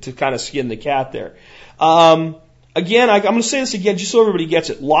to kind of skin the cat there. Again, I'm going to say this again just so everybody gets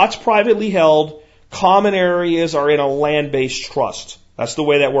it. Lots privately held, common areas are in a land-based trust. That's the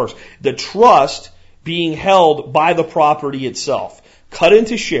way that works. The trust being held by the property itself. Cut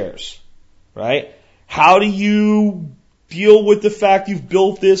into shares, right? How do you deal with the fact you've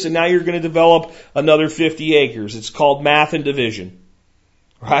built this and now you're going to develop another 50 acres? It's called math and division,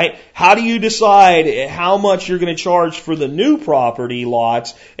 right? How do you decide how much you're going to charge for the new property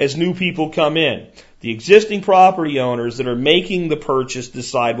lots as new people come in? The existing property owners that are making the purchase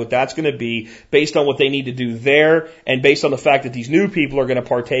decide what that's going to be based on what they need to do there and based on the fact that these new people are going to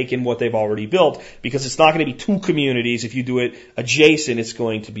partake in what they've already built, because it's not going to be two communities. If you do it adjacent, it's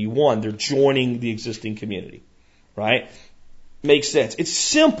going to be one. They're joining the existing community, right? Makes sense. It's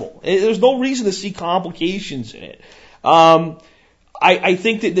simple. There's no reason to see complications in it. I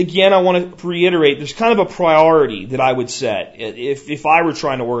think that, again, I want to reiterate, there's kind of a priority that I would set if I were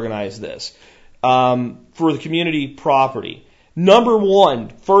trying to organize this. For the community property. Number one,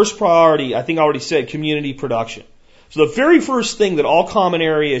 first priority, I think I already said, community production. So the very first thing that all common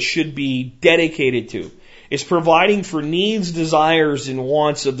areas should be dedicated to is providing for needs, desires, and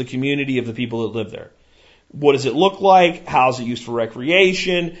wants of the community of the people that live there. What does it look like? How is it used for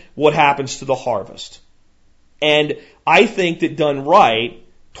recreation? What happens to the harvest? And I think that done right,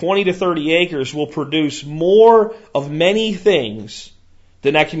 20 to 30 acres will produce more of many things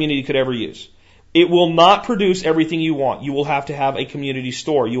than that community could ever use. It will not produce everything you want. You will have to have a community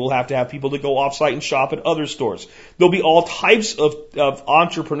store. You will have to have people that go off-site and shop at other stores. There'll be all types of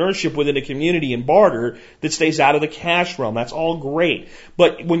entrepreneurship within a community and barter that stays out of the cash realm. That's all great.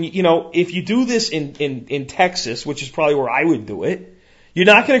 But when if you do this in Texas, which is probably where I would do it, you're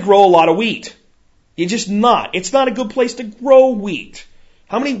not going to grow a lot of wheat. You're just not. It's not a good place to grow wheat.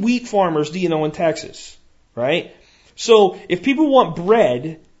 How many wheat farmers do you know in Texas? Right? So if people want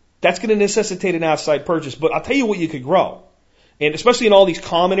bread, that's going to necessitate an outside purchase. But I'll tell you what you could grow. And especially in all these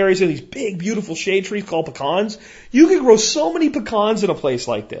common areas and these big, beautiful shade trees called pecans, you could grow so many pecans in a place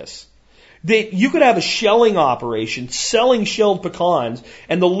like this that you could have a shelling operation selling shelled pecans,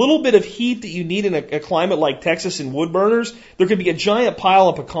 and the little bit of heat that you need in a climate like Texas and wood burners, there could be a giant pile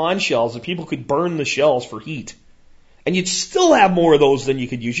of pecan shells and people could burn the shells for heat. And you'd still have more of those than you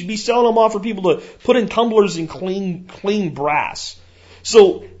could use. You'd be selling them off for people to put in tumblers and clean brass.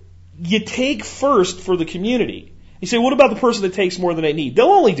 So you take first for the community. You say, what about the person that takes more than they need? They'll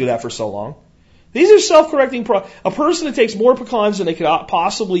only do that for so long. These are self-correcting. A person that takes more pecans than they could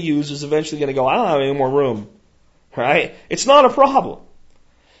possibly use is eventually going to go, I don't have any more room. Right? It's not a problem.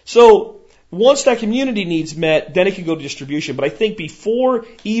 So once that community needs met, then it can go to distribution. But I think before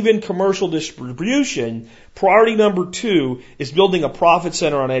even commercial distribution, priority number 2 is building a profit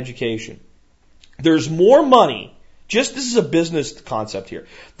center on education. There's more money. This is a business concept here.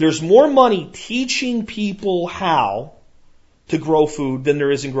 There's more money teaching people how to grow food than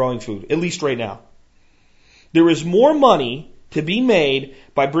there is in growing food, at least right now. There is more money to be made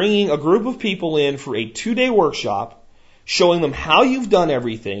by bringing a group of people in for a 2-day workshop, showing them how you've done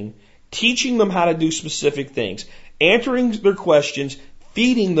everything, teaching them how to do specific things, answering their questions,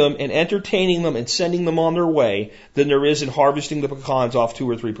 feeding them and entertaining them and sending them on their way than there is in harvesting the pecans off 2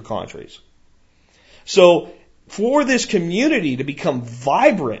 or 3 pecan trees. So, for this community to become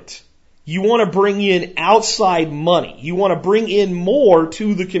vibrant, you want to bring in outside money. You want to bring in more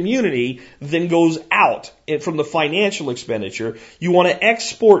to the community than goes out from the financial expenditure. You want to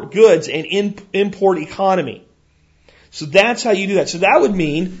export goods and import economy. So that's how you do that. So that would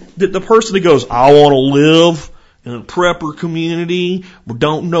mean that the person that goes, I want to live in a prepper community, we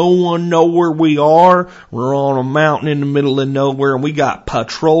don't no one know where we are. We're on a mountain in the middle of nowhere, and we got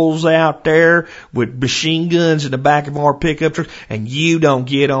patrols out there with machine guns in the back of our pickup trucks, and you don't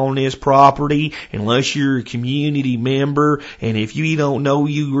get on this property unless you're a community member, and if you don't know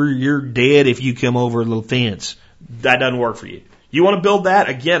you're dead if you come over the fence. That doesn't work for you. You want to build that?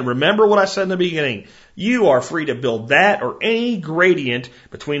 Again, remember what I said in the beginning. You are free to build that or any gradient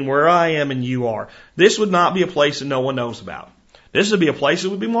between where I am and you are. This would not be a place that no one knows about. This would be a place that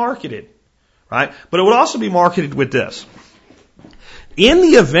would be marketed, right? But it would also be marketed with this. In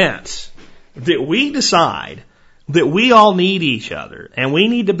the event that we decide that we all need each other and we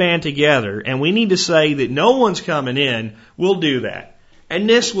need to band together and we need to say that no one's coming in, we'll do that. And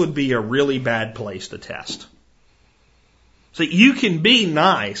this would be a really bad place to test. So you can be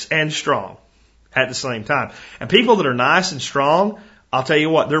nice and strong at the same time. And people that are nice and strong, I'll tell you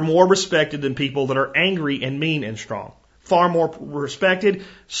what, they're more respected than people that are angry and mean and strong. Far more respected,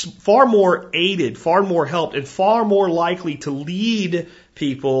 far more aided, far more helped, and far more likely to lead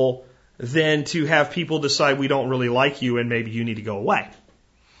people than to have people decide we don't really like you and maybe you need to go away.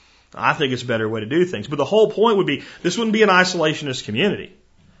 I think it's a better way to do things. But the whole point would be, this wouldn't be an isolationist community.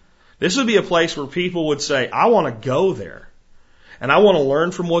 This would be a place where people would say, I want to go there. And I want to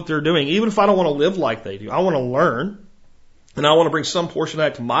learn from what they're doing. Even if I don't want to live like they do, I want to learn. And I want to bring some portion of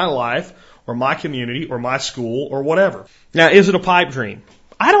that to my life, or my community, or my school, or whatever. Now, is it a pipe dream?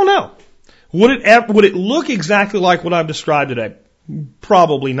 I don't know. Would it look exactly like what I've described today?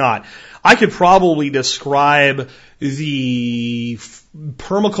 Probably not. I could probably describe the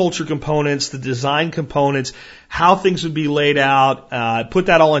permaculture components, the design components, how things would be laid out, put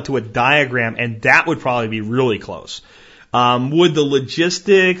that all into a diagram, and that would probably be really close. Would the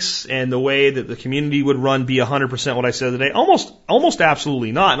logistics and the way that the community would run be 100% what I said today? Almost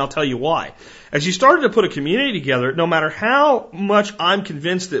absolutely not, and I'll tell you why. As you started to put a community together, no matter how much I'm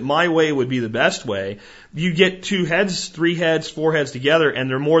convinced that my way would be the best way, you get 2 heads, 3 heads, 4 heads together, and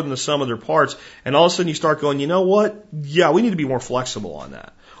they're more than the sum of their parts, and all of a sudden you start going, you know what? Yeah, we need to be more flexible on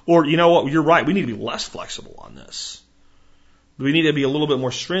that. Or, you know what? You're right, we need to be less flexible on this. We need to be a little bit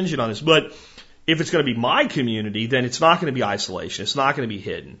more stringent on this. But if it's going to be my community, then it's not going to be isolation. It's not going to be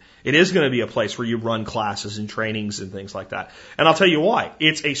hidden. It is going to be a place where you run classes and trainings and things like that. And I'll tell you why.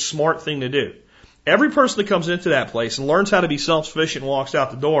 It's a smart thing to do. Every person that comes into that place and learns how to be self-sufficient and walks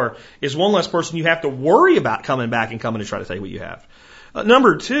out the door is one less person you have to worry about coming back and coming to try to take what you have.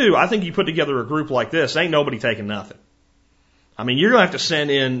 Number 2, I think you put together a group like this, ain't nobody taking nothing. I mean, you're going to have to send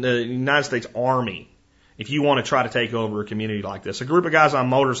in the United States Army if you want to try to take over a community like this. A group of guys on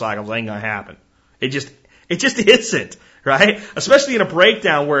motorcycles ain't going to happen. It just isn't, right? Especially in a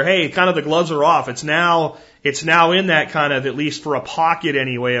breakdown where, hey, kind of the gloves are off. It's now in that kind of, at least for a pocket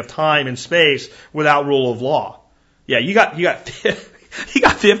anyway, of time and space without rule of law. Yeah, you got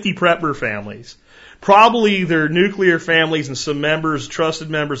 50 prepper families. Probably their nuclear families and some members, trusted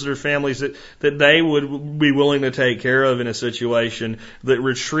members of their families that they would be willing to take care of in a situation that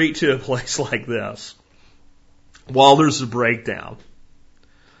retreat to a place like this while there's a breakdown.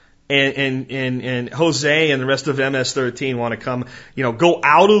 And Jose and the rest of MS-13 want to come, go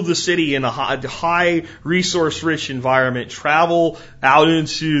out of the city in a high resource-rich environment, travel out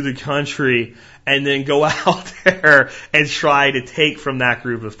into the country, and then go out there and try to take from that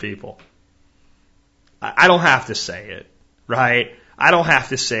group of people. I don't have to say it, right? I don't have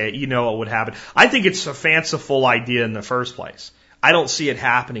to say it. You know what would happen. I think it's a fanciful idea in the first place. I don't see it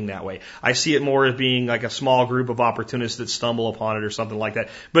happening that way. I see it more as being like a small group of opportunists that stumble upon it or something like that.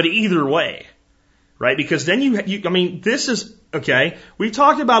 But either way, right? Because then this is, okay, we've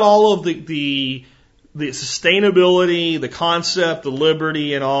talked about all of the sustainability, the concept, the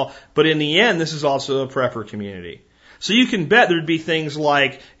liberty and all, but in the end, this is also a prepper community. So you can bet there'd be things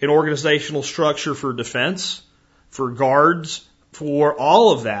like an organizational structure for defense, for guards, for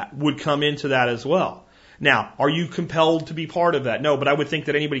all of that would come into that as well. Now, are you compelled to be part of that? No, but I would think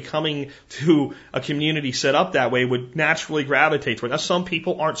that anybody coming to a community set up that way would naturally gravitate toward it. Now, some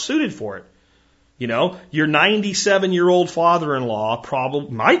people aren't suited for it. Your 97-year-old father-in-law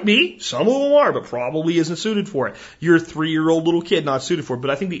probably might be, some of them are, but probably isn't suited for it. Your 3-year-old little kid not suited for it,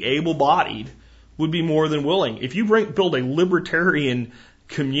 but I think the able-bodied would be more than willing. If you build a libertarian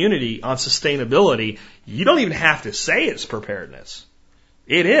community on sustainability, you don't even have to say it's preparedness.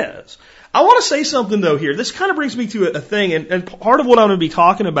 It is. I want to say something though here. This kind of brings me to a thing, and part of what I'm going to be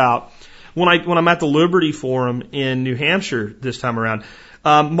talking about when I'm at the Liberty Forum in New Hampshire this time around.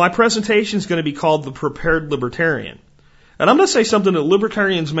 My presentation is going to be called The Prepared Libertarian. And I'm going to say something that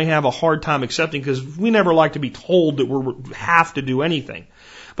libertarians may have a hard time accepting because we never like to be told that we have to do anything.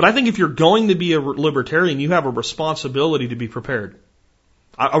 But I think if you're going to be a libertarian, you have a responsibility to be prepared.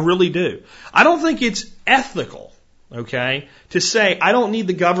 I really do. I don't think it's ethical, okay, to say I don't need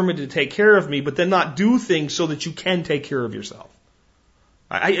the government to take care of me, but then not do things so that you can take care of yourself.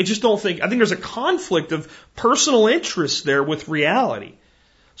 I just don't think, I think there's a conflict of personal interest there with reality.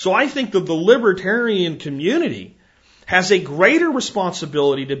 So I think that the libertarian community has a greater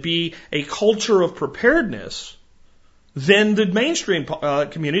responsibility to be a culture of preparedness than the mainstream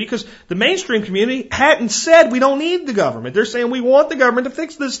community, because the mainstream community hadn't said we don't need the government. They're saying we want the government to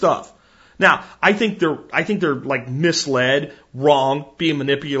fix this stuff. Now, I think they're like misled, wrong, being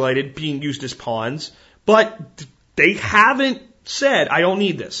manipulated, being used as pawns, but they haven't said I don't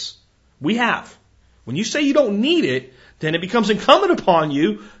need this. We have. When you say you don't need it, then it becomes incumbent upon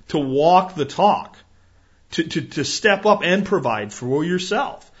you to walk the talk, to step up and provide for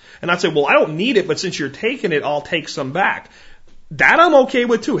yourself. And I'd say, well, I don't need it, but since you're taking it, I'll take some back. That I'm okay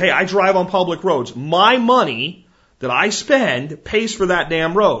with too. Hey, I drive on public roads. My money that I spend pays for that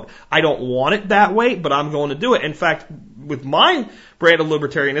damn road. I don't want it that way, but I'm going to do it. In fact, with my brand of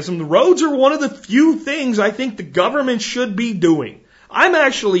libertarianism, the roads are one of the few things I think the government should be doing. I'm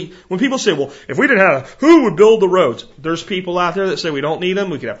actually, when people say, well, if we didn't have, who would build the roads? There's people out there that say we don't need them.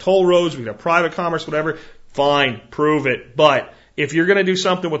 We could have toll roads. We could have private commerce, whatever. Fine, prove it. But if you're going to do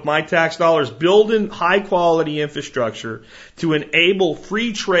something with my tax dollars, building high quality infrastructure to enable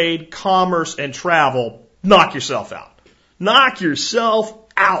free trade, commerce, and travel, knock yourself out. Knock yourself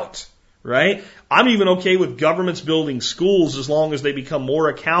out, right? I'm even okay with governments building schools as long as they become more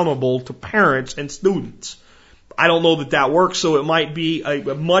accountable to parents and students. I don't know that that works, so it might be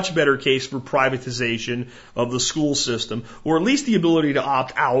a much better case for privatization of the school system, or at least the ability to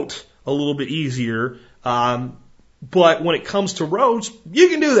opt out a little bit easier. But when it comes to roads, you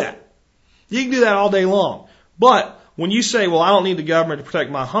can do that. You can do that all day long. But when you say, well, I don't need the government to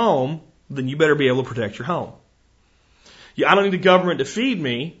protect my home, then you better be able to protect your home. I don't need the government to feed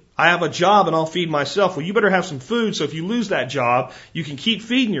me. I have a job and I'll feed myself. Well, you better have some food so if you lose that job, you can keep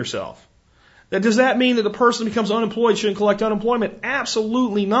feeding yourself. Does that mean that the person who becomes unemployed shouldn't collect unemployment?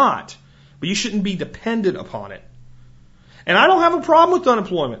 Absolutely not. But you shouldn't be dependent upon it. And I don't have a problem with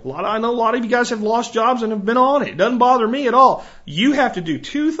unemployment. I know a lot of you guys have lost jobs and have been on it. It doesn't bother me at all. You have to do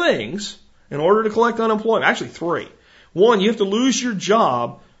two things in order to collect unemployment. Actually, three. One, you have to lose your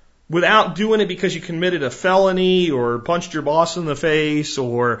job without doing it because you committed a felony or punched your boss in the face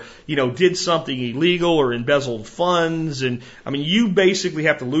or, did something illegal or embezzled funds. And you basically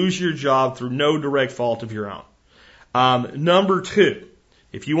have to lose your job through no direct fault of your own. Number two,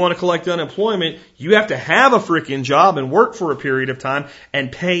 if you want to collect unemployment, you have to have a frickin' job and work for a period of time and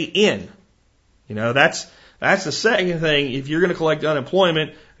pay in. That's the second thing. If you're going to collect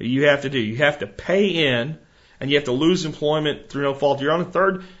unemployment, you have to do. You have to pay in. And you have to lose employment through no fault of your own. And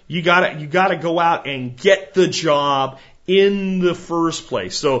third, you gotta go out and get the job in the first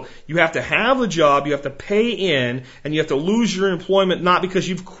place. So you have to have a job, you have to pay in, and you have to lose your employment not because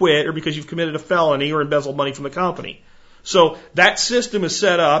you've quit or because you've committed a felony or embezzled money from the company. So that system is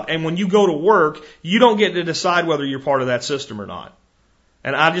set up, and when you go to work, you don't get to decide whether you're part of that system or not.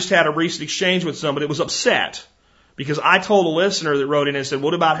 And I just had a recent exchange with somebody that was upset because I told a listener that wrote in and said,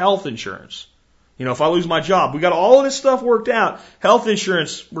 what about health insurance? If I lose my job, we got all of this stuff worked out. Health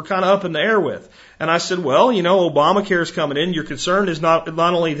insurance, we're kind of up in the air with. And I said, well, Obamacare is coming in. Your concern is not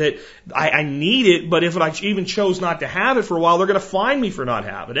only that I need it, but if I even chose not to have it for a while, they're going to fine me for not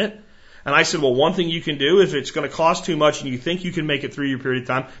having it. And I said, well, one thing you can do, if it's going to cost too much and you think you can make it through your period of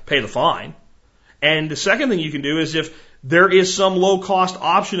time, pay the fine. And the second thing you can do is if there is some low cost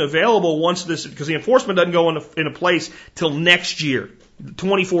option available once this, because the enforcement doesn't go into place till next year.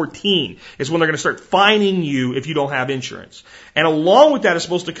 2014 is when they're going to start fining you if you don't have insurance. And along with that is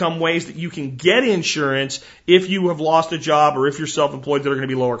supposed to come ways that you can get insurance if you have lost a job or if you're self-employed that are going to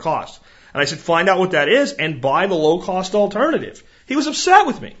be lower cost. And I said, find out what that is and buy the low cost alternative. He was upset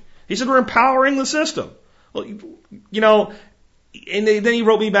with me. He said, we're empowering the system. Well, and then he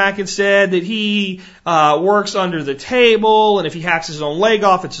wrote me back and said that he works under the table and if he hacks his own leg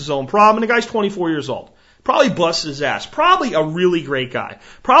off, it's his own problem. And the guy's 24 years old. Probably busts his ass. Probably a really great guy.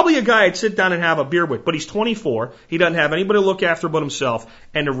 Probably a guy I'd sit down and have a beer with. But he's 24. He doesn't have anybody to look after but himself.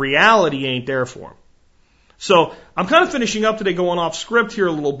 And the reality ain't there for him. So I'm kind of finishing up today going off script here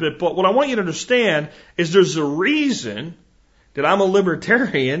a little bit. But what I want you to understand is there's a reason that I'm a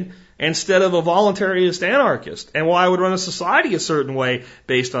libertarian instead of a voluntarist anarchist. And why I would run a society a certain way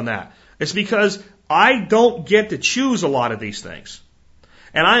based on that. It's because I don't get to choose a lot of these things.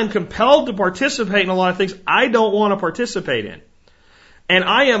 And I am compelled to participate in a lot of things I don't want to participate in. And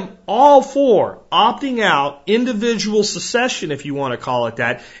I am all for opting out, individual secession, if you want to call it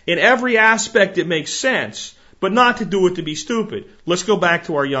that, in every aspect that makes sense, but not to do it to be stupid. Let's go back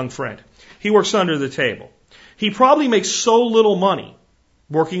to our young friend. He works under the table. He probably makes so little money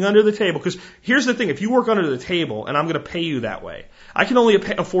working under the table, because here's the thing, if you work under the table and I'm going to pay you that way, I can only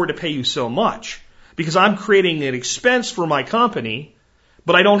afford to pay you so much, because I'm creating an expense for my company,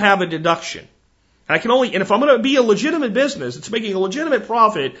 but I don't have a deduction. And if I'm going to be a legitimate business, it's making a legitimate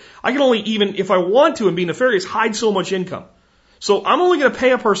profit, I can only, even if I want to and be nefarious, hide so much income. So I'm only going to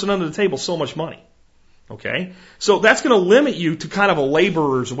pay a person under the table so much money. Okay? So that's going to limit you to kind of a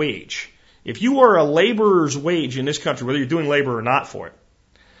laborer's wage. If you are a laborer's wage in this country, whether you're doing labor or not for it,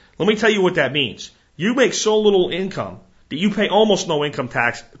 let me tell you what that means. You make so little income that you pay almost no income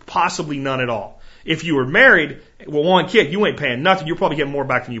tax, possibly none at all. If you were married with one kid, you ain't paying nothing. You're probably getting more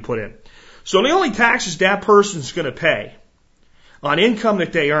back than you put in. So the only taxes that person's going to pay on income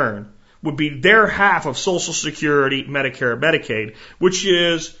that they earn would be their half of Social Security, Medicare, Medicaid, which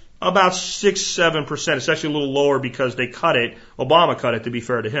is about 6-7%. It's actually a little lower because they cut it. Obama cut it, to be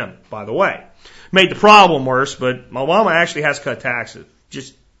fair to him, by the way. Made the problem worse, but Obama actually has cut taxes.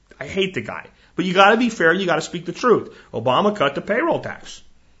 I hate the guy. But you gotta be fair, you gotta speak the truth. Obama cut the payroll tax.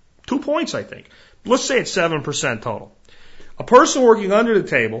 2 points, I think. Let's say it's 7% total. A person working under the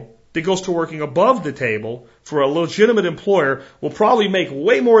table that goes to working above the table for a legitimate employer will probably make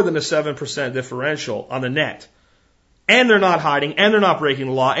way more than a 7% differential on the net. And they're not hiding, and they're not breaking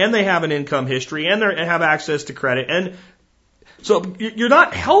the law, and they have an income history, and they have access to credit. And so you're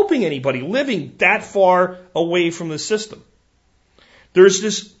not helping anybody living that far away from the system. There's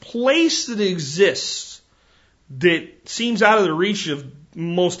this place that exists that seems out of the reach of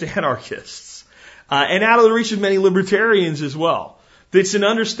most anarchists, and out of the reach of many libertarians as well. That's an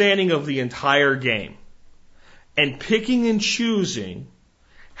understanding of the entire game. And picking and choosing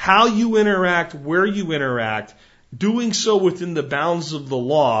how you interact, where you interact, doing so within the bounds of the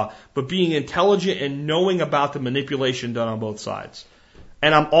law, but being intelligent and knowing about the manipulation done on both sides.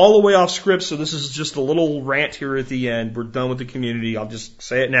 And I'm all the way off script, so this is just a little rant here at the end. We're done with the community. I'll just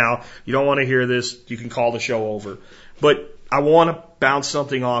say it now. You don't want to hear this, you can call the show over. But I want to bounce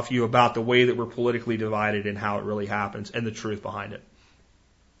something off you about the way that we're politically divided and how it really happens and the truth behind it.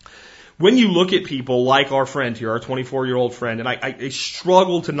 When you look at people like our friend here, our 24-year-old friend, and I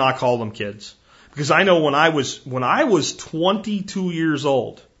struggle to not call them kids, because I know when I was 22 years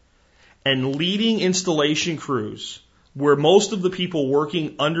old and leading installation crews where most of the people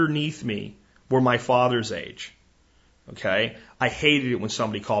working underneath me were my father's age, okay, I hated it when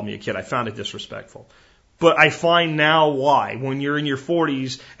somebody called me a kid. I found it disrespectful. But I find now why. When you're in your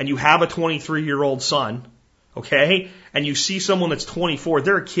 40s and you have a 23-year-old son, okay, and you see someone that's 24,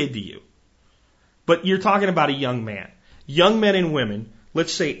 they're a kid to you. But you're talking about a young man. Young men and women,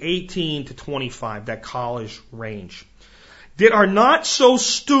 let's say 18 to 25, that college range, that are not so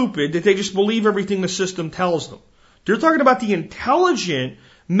stupid that they just believe everything the system tells them. They're talking about the intelligent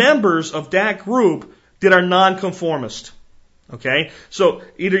members of that group that are nonconformist. Okay? So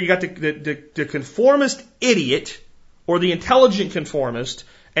either you got the conformist idiot or the intelligent conformist,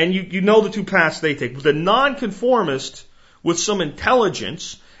 and you know the two paths they take. The nonconformist with some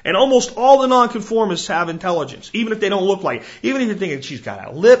intelligence, and almost all the nonconformists have intelligence, even if they don't look like it. Even if you're thinking she's got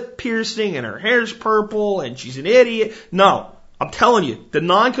a lip piercing and her hair's purple and she's an idiot. No. I'm telling you, the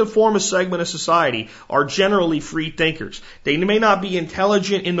nonconformist segment of society are generally free thinkers. They may not be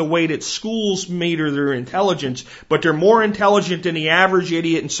intelligent in the way that schools meter their intelligence, but they're more intelligent than the average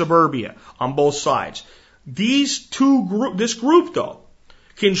idiot in suburbia on both sides. This group though,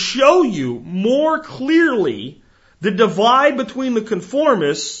 can show you more clearly the divide between the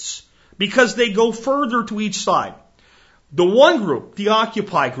conformists because they go further to each side. The one group, the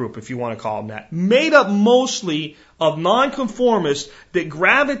Occupy group, if you want to call them that, made up mostly of nonconformists that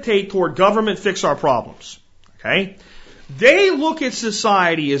gravitate toward government fix our problems. Okay? They look at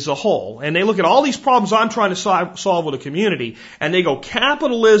society as a whole, and they look at all these problems I'm trying to solve with a community, and they go,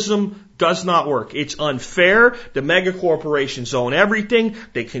 capitalism does not work. It's unfair. The mega corporations own everything.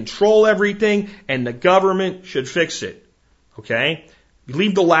 They control everything, and the government should fix it. Okay? You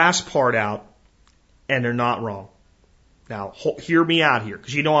leave the last part out, and they're not wrong. Now, hear me out here,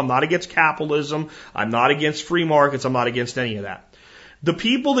 because you know I'm not against capitalism, I'm not against free markets, I'm not against any of that. The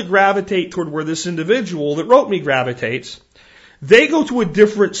people that gravitate toward where this individual that wrote me gravitates, they go to a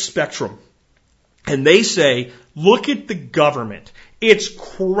different spectrum. And they say, look at the government. It's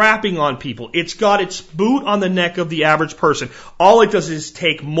crapping on people. It's got its boot on the neck of the average person. All it does is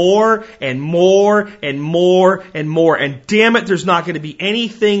take more and more and more and more. And damn it, there's not going to be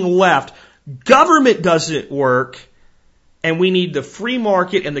anything left. Government doesn't work. And we need the free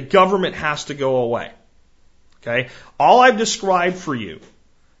market, and the government has to go away. Okay? All I've described for you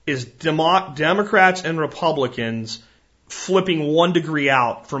is Democrats and Republicans flipping 1 degree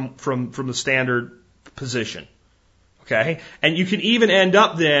out from the standard position. Okay? And you can even end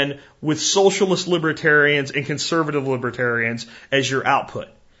up then with socialist libertarians and conservative libertarians as your output.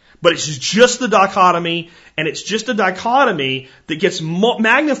 But it's just the dichotomy, and it's just a dichotomy that gets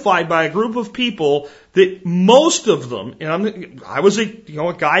magnified by a group of people that most of them, and I was a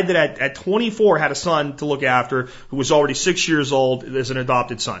guy that at 24 had a son to look after who was already 6 years old as an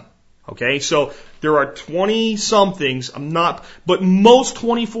adopted son. Okay, so there are 20-somethings, but most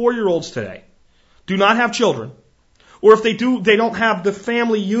 24-year-olds today do not have children. Or if they do, they don't have the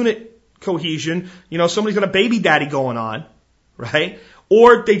family unit cohesion. Somebody's got a baby daddy going on, right?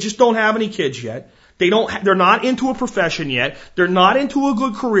 Or they just don't have any kids yet. They're not into a profession yet. They're not into a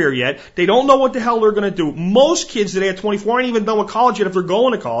good career yet. They don't know what the hell they're going to do. Most kids today at 24 aren't even done with college yet. If they're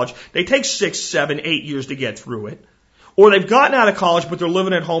going to college, they take 6, 7, 8 years to get through it. Or they've gotten out of college, but they're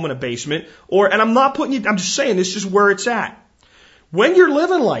living at home in a basement. And I'm not putting you, I'm just saying this is where it's at. When you're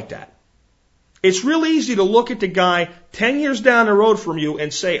living like that, it's real easy to look at the guy 10 years down the road from you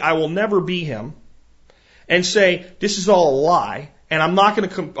and say, I will never be him. And say, this is all a lie. And I'm not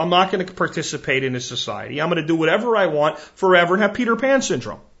going to participate in this society. I'm going to do whatever I want forever and have Peter Pan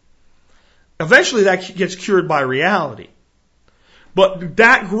syndrome. Eventually that gets cured by reality. But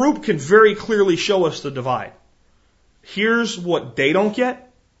that group can very clearly show us the divide. Here's what they don't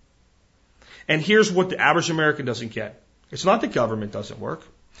get, and here's what the average American doesn't get. It's not that government doesn't work.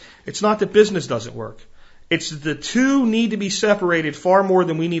 It's not that business doesn't work. It's the two need to be separated far more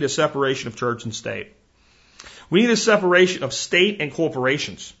than we need a separation of church and state. We need a separation of state and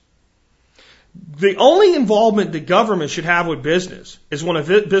corporations. The only involvement the government should have with business is when a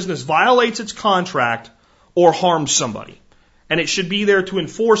business violates its contract or harms somebody. And it should be there to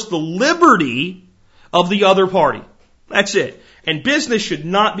enforce the liberty of the other party. That's it. And business should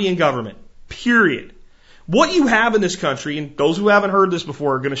not be in government. Period. What you have in this country, and those who haven't heard this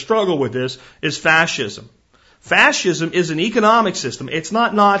before are going to struggle with this, is fascism. Fascism is an economic system. It's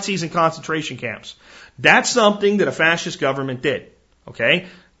not Nazis and concentration camps. That's something that a fascist government did. Okay?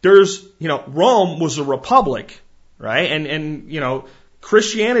 Rome was a republic, right? And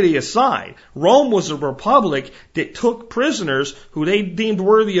Christianity aside, Rome was a republic that took prisoners who they deemed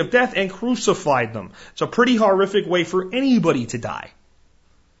worthy of death and crucified them. It's a pretty horrific way for anybody to die.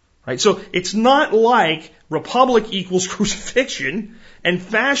 Right? So it's not like republic equals crucifixion and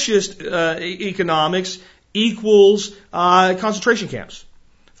fascist economics equals concentration camps.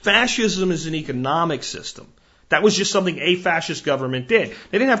 Fascism is an economic system. That was just something a fascist government did.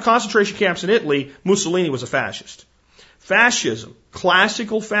 They didn't have concentration camps in Italy. Mussolini was a fascist. Fascism,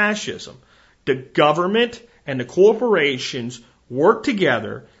 classical fascism, the government and the corporations work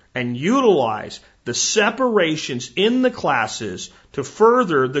together and utilize the separations in the classes to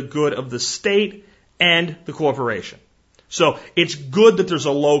further the good of the state and the corporation. So it's good that there's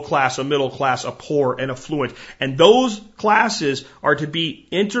a low class, a middle class, a poor, and affluent. And those classes are to be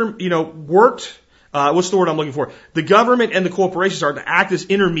worked. What's the word I'm looking for? The government and the corporations are to act as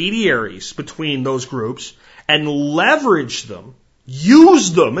intermediaries between those groups and leverage them.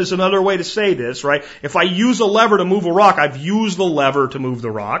 Use them is another way to say this, right? If I use a lever to move a rock, I've used the lever to move the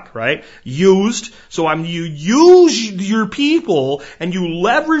rock, right? Used. So you use your people and you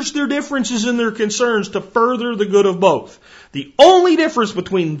leverage their differences and their concerns to further the good of both. The only difference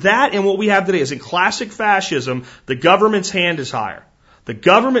between that and what we have today is in classic fascism, the government's hand is higher. The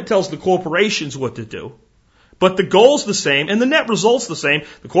government tells the corporations what to do, but the goal's the same and the net result's the same.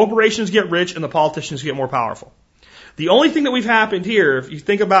 The corporations get rich and the politicians get more powerful. The only thing that we've happened here, if you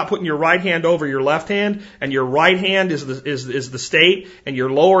think about putting your right hand over your left hand, and your right hand is the state, and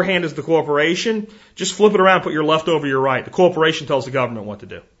your lower hand is the corporation, just flip it around, put your left over your right. The corporation tells the government what to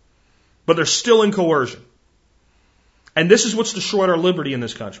do. But they're still in coercion. And this is what's destroyed our liberty in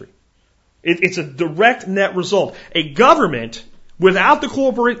this country. It's a direct net result. A government, without the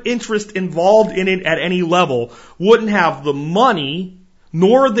corporate interest involved in it at any level, wouldn't have the money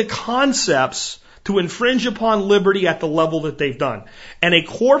nor the concepts to infringe upon liberty at the level that they've done. And a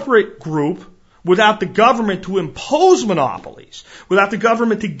corporate group, without the government to impose monopolies, without the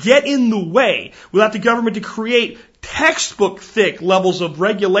government to get in the way, without the government to create textbook thick levels of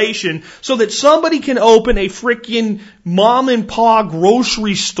regulation so that somebody can open a frickin' mom and pa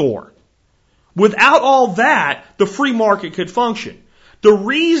grocery store. Without all that, the free market could function. The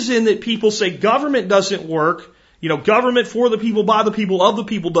reason that people say government doesn't work, government for the people, by the people, of the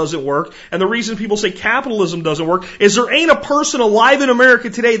people doesn't work. And the reason people say capitalism doesn't work is there ain't a person alive in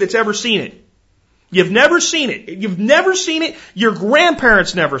America today that's ever seen it. You've never seen it. You've never seen it. Your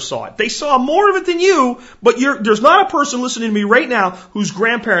grandparents never saw it. They saw more of it than you, but there's not a person listening to me right now whose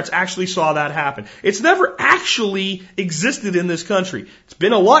grandparents actually saw that happen. It's never actually existed in this country. It's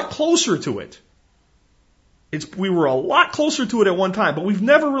been a lot closer to it. We were a lot closer to it at one time, but we've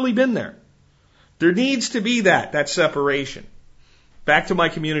never really been there. There needs to be that separation. Back to my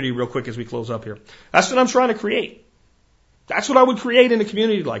community real quick as we close up here. That's what I'm trying to create. That's what I would create in a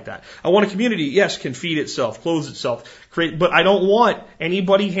community like that. I want a community, yes, can feed itself, clothe itself, but I don't want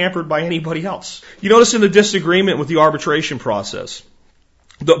anybody hampered by anybody else. You notice in the disagreement with the arbitration process,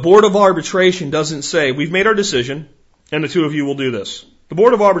 the Board of Arbitration doesn't say, we've made our decision and the two of you will do this. The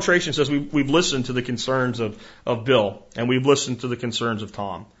Board of Arbitration says we've listened to the concerns of Bill and we've listened to the concerns of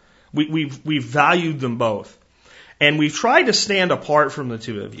Tom. We've valued them both. And we've tried to stand apart from the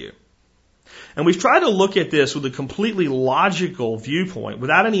two of you. And we've tried to look at this with a completely logical viewpoint,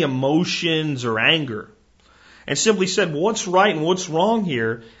 without any emotions or anger, and simply said, well, what's right and what's wrong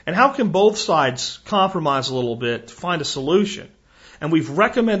here, and how can both sides compromise a little bit to find a solution? And we've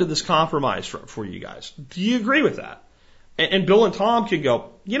recommended this compromise for you guys. Do you agree with that? And Bill and Tom could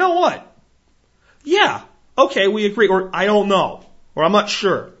go, you know what? Yeah, okay, we agree. Or I don't know. Or I'm not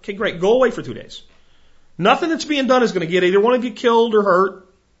sure. Okay, great. Go away for 2 days. Nothing that's being done is going to get either one of you killed or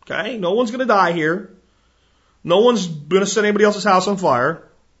hurt. Okay, no one's going to die here. No one's going to set anybody else's house on fire.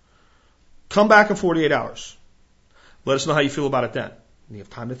 Come back in 48 hours. Let us know how you feel about it then. And you have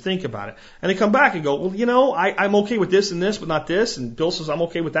time to think about it. And they come back and go, well, you know, I'm okay with this and this, but not this. And Bill says, I'm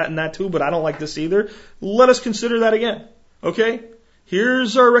okay with that and that too, but I don't like this either. Let us consider that again. Okay?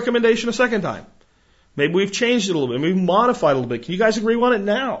 Here's our recommendation a second time. Maybe we've changed it a little bit. Maybe we've modified it a little bit. Can you guys agree on it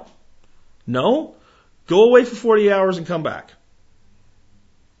now? No? Go away for 48 hours and come back.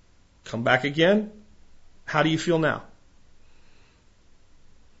 Come back again. How do you feel now?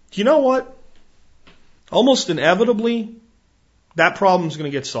 Do you know what? Almost inevitably, that problem's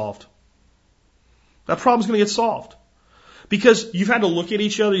going to get solved. That problem's going to get solved. Because you've had to look at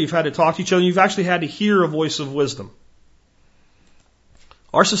each other, you've had to talk to each other, and you've actually had to hear a voice of wisdom.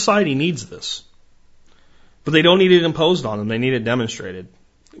 Our society needs this. But they don't need it imposed on them, they need it demonstrated.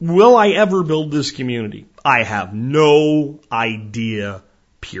 Will I ever build this community? I have no idea,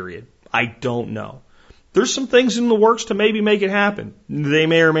 period. I don't know. There's some things in the works to maybe make it happen. They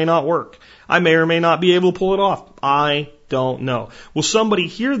may or may not work. I may or may not be able to pull it off. I don't know. Will somebody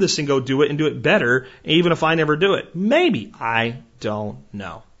hear this and go do it and do it better, even if I never do it? Maybe. I don't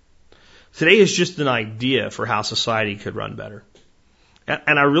know. Today is just an idea for how society could run better.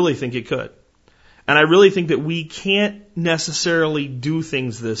 And I really think it could. And I really think that we can't necessarily do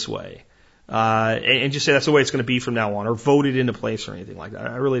things this way. And just say that's the way it's going to be from now on, or vote it into place or anything like that.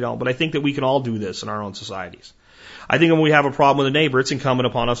 I really don't. But I think that we can all do this in our own societies. I think when we have a problem with a neighbor, it's incumbent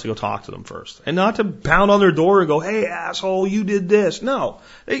upon us to go talk to them first. And not to pound on their door and go, hey, asshole, you did this. No.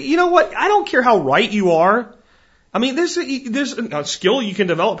 You know what? I don't care how right you are. I mean, there's a skill you can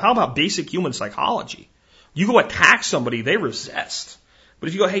develop. How about basic human psychology? You go attack somebody, they resist. But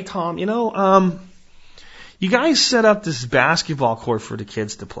if you go, hey, Tom, you know, you guys set up this basketball court for the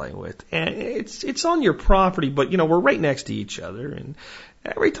kids to play with, and it's on your property, but you know we're right next to each other, and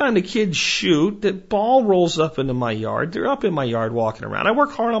every time the kids shoot, the ball rolls up into my yard. They're up in my yard walking around. I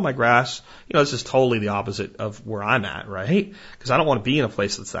work hard on my grass. You know, this is totally the opposite of where I'm at, right? Because I don't want to be in a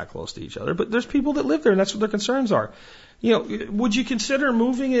place that's that close to each other. But there's people that live there, and that's what their concerns are. You know, would you consider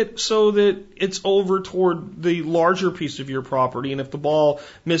moving it so that it's over toward the larger piece of your property, and if the ball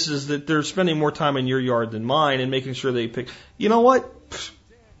misses, that they're spending more time in your yard than mine, and making sure they pick? You know what?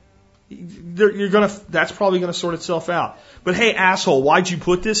 That's probably gonna sort itself out. But hey, asshole, why'd you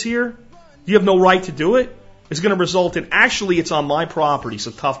put this here? You have no right to do it. It's gonna result in actually it's on my property,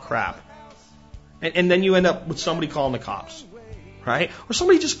 so tough crap. And then you end up with somebody calling the cops, right? Or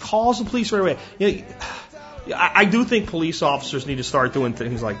somebody just calls the police right away. You know, I do think police officers need to start doing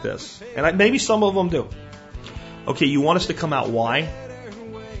things like this. And maybe some of them do. Okay, you want us to come out. Why?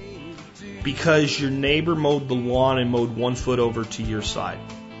 Because your neighbor mowed the lawn and mowed 1 foot over to your side.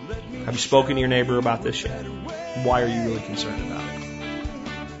 Have you spoken to your neighbor about this yet? Why are you really concerned about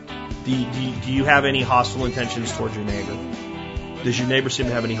it? Do you have any hostile intentions towards your neighbor? Does your neighbor seem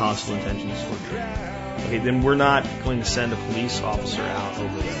to have any hostile intentions towards you? Okay, then we're not going to send a police officer out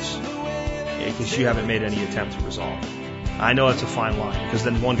over this. Because you haven't made any attempt to resolve it. I know it's a fine line, because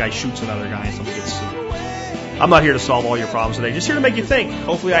then one guy shoots another guy and somebody gets sued. I'm not here to solve all your problems today, just here to make you think.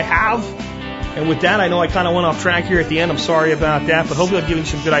 Hopefully I have. And with that, I know I kind of went off track here at the end. I'm sorry about that, but hopefully I've given you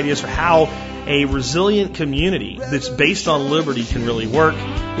some good ideas for how a resilient community that's based on liberty can really work.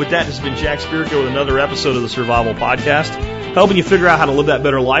 With that, this has been Jack Spirko with another episode of the Survival Podcast, helping you figure out how to live that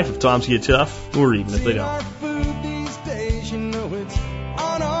better life if times get tough, or even if they don't.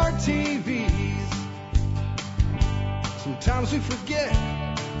 Sometimes we forget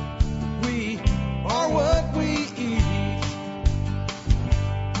we are what we eat.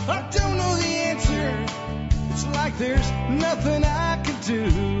 I don't know the answer. It's like there's nothing I can do.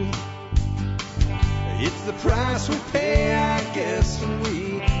 It's the price we pay, I guess, when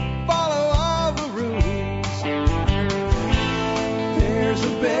we follow all the rules. There's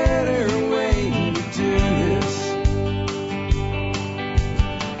a better way to do this.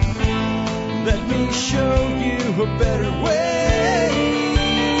 Let me show you a better way.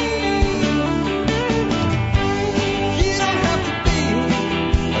 You don't have to be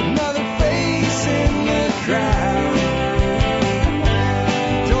another face in the crowd.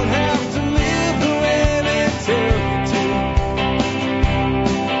 You don't have to live the way they tell you to.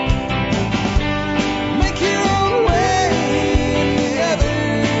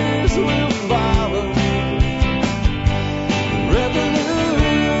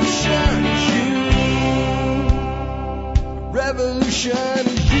 revolution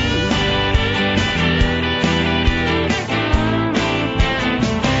is you.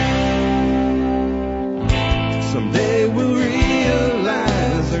 Someday we'll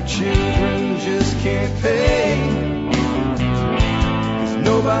realize our children just can't pay. 'Cause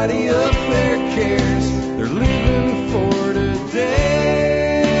nobody up there cares. They're living for today.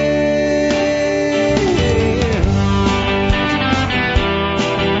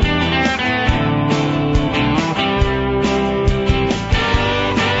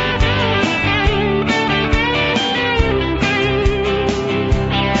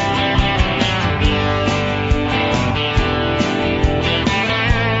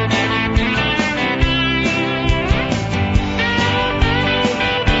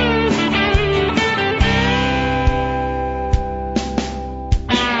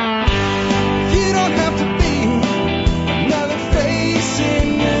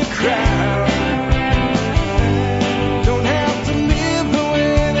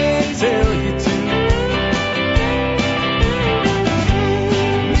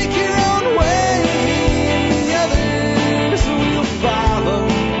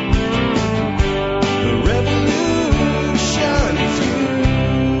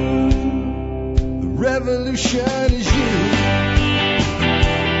 Revolution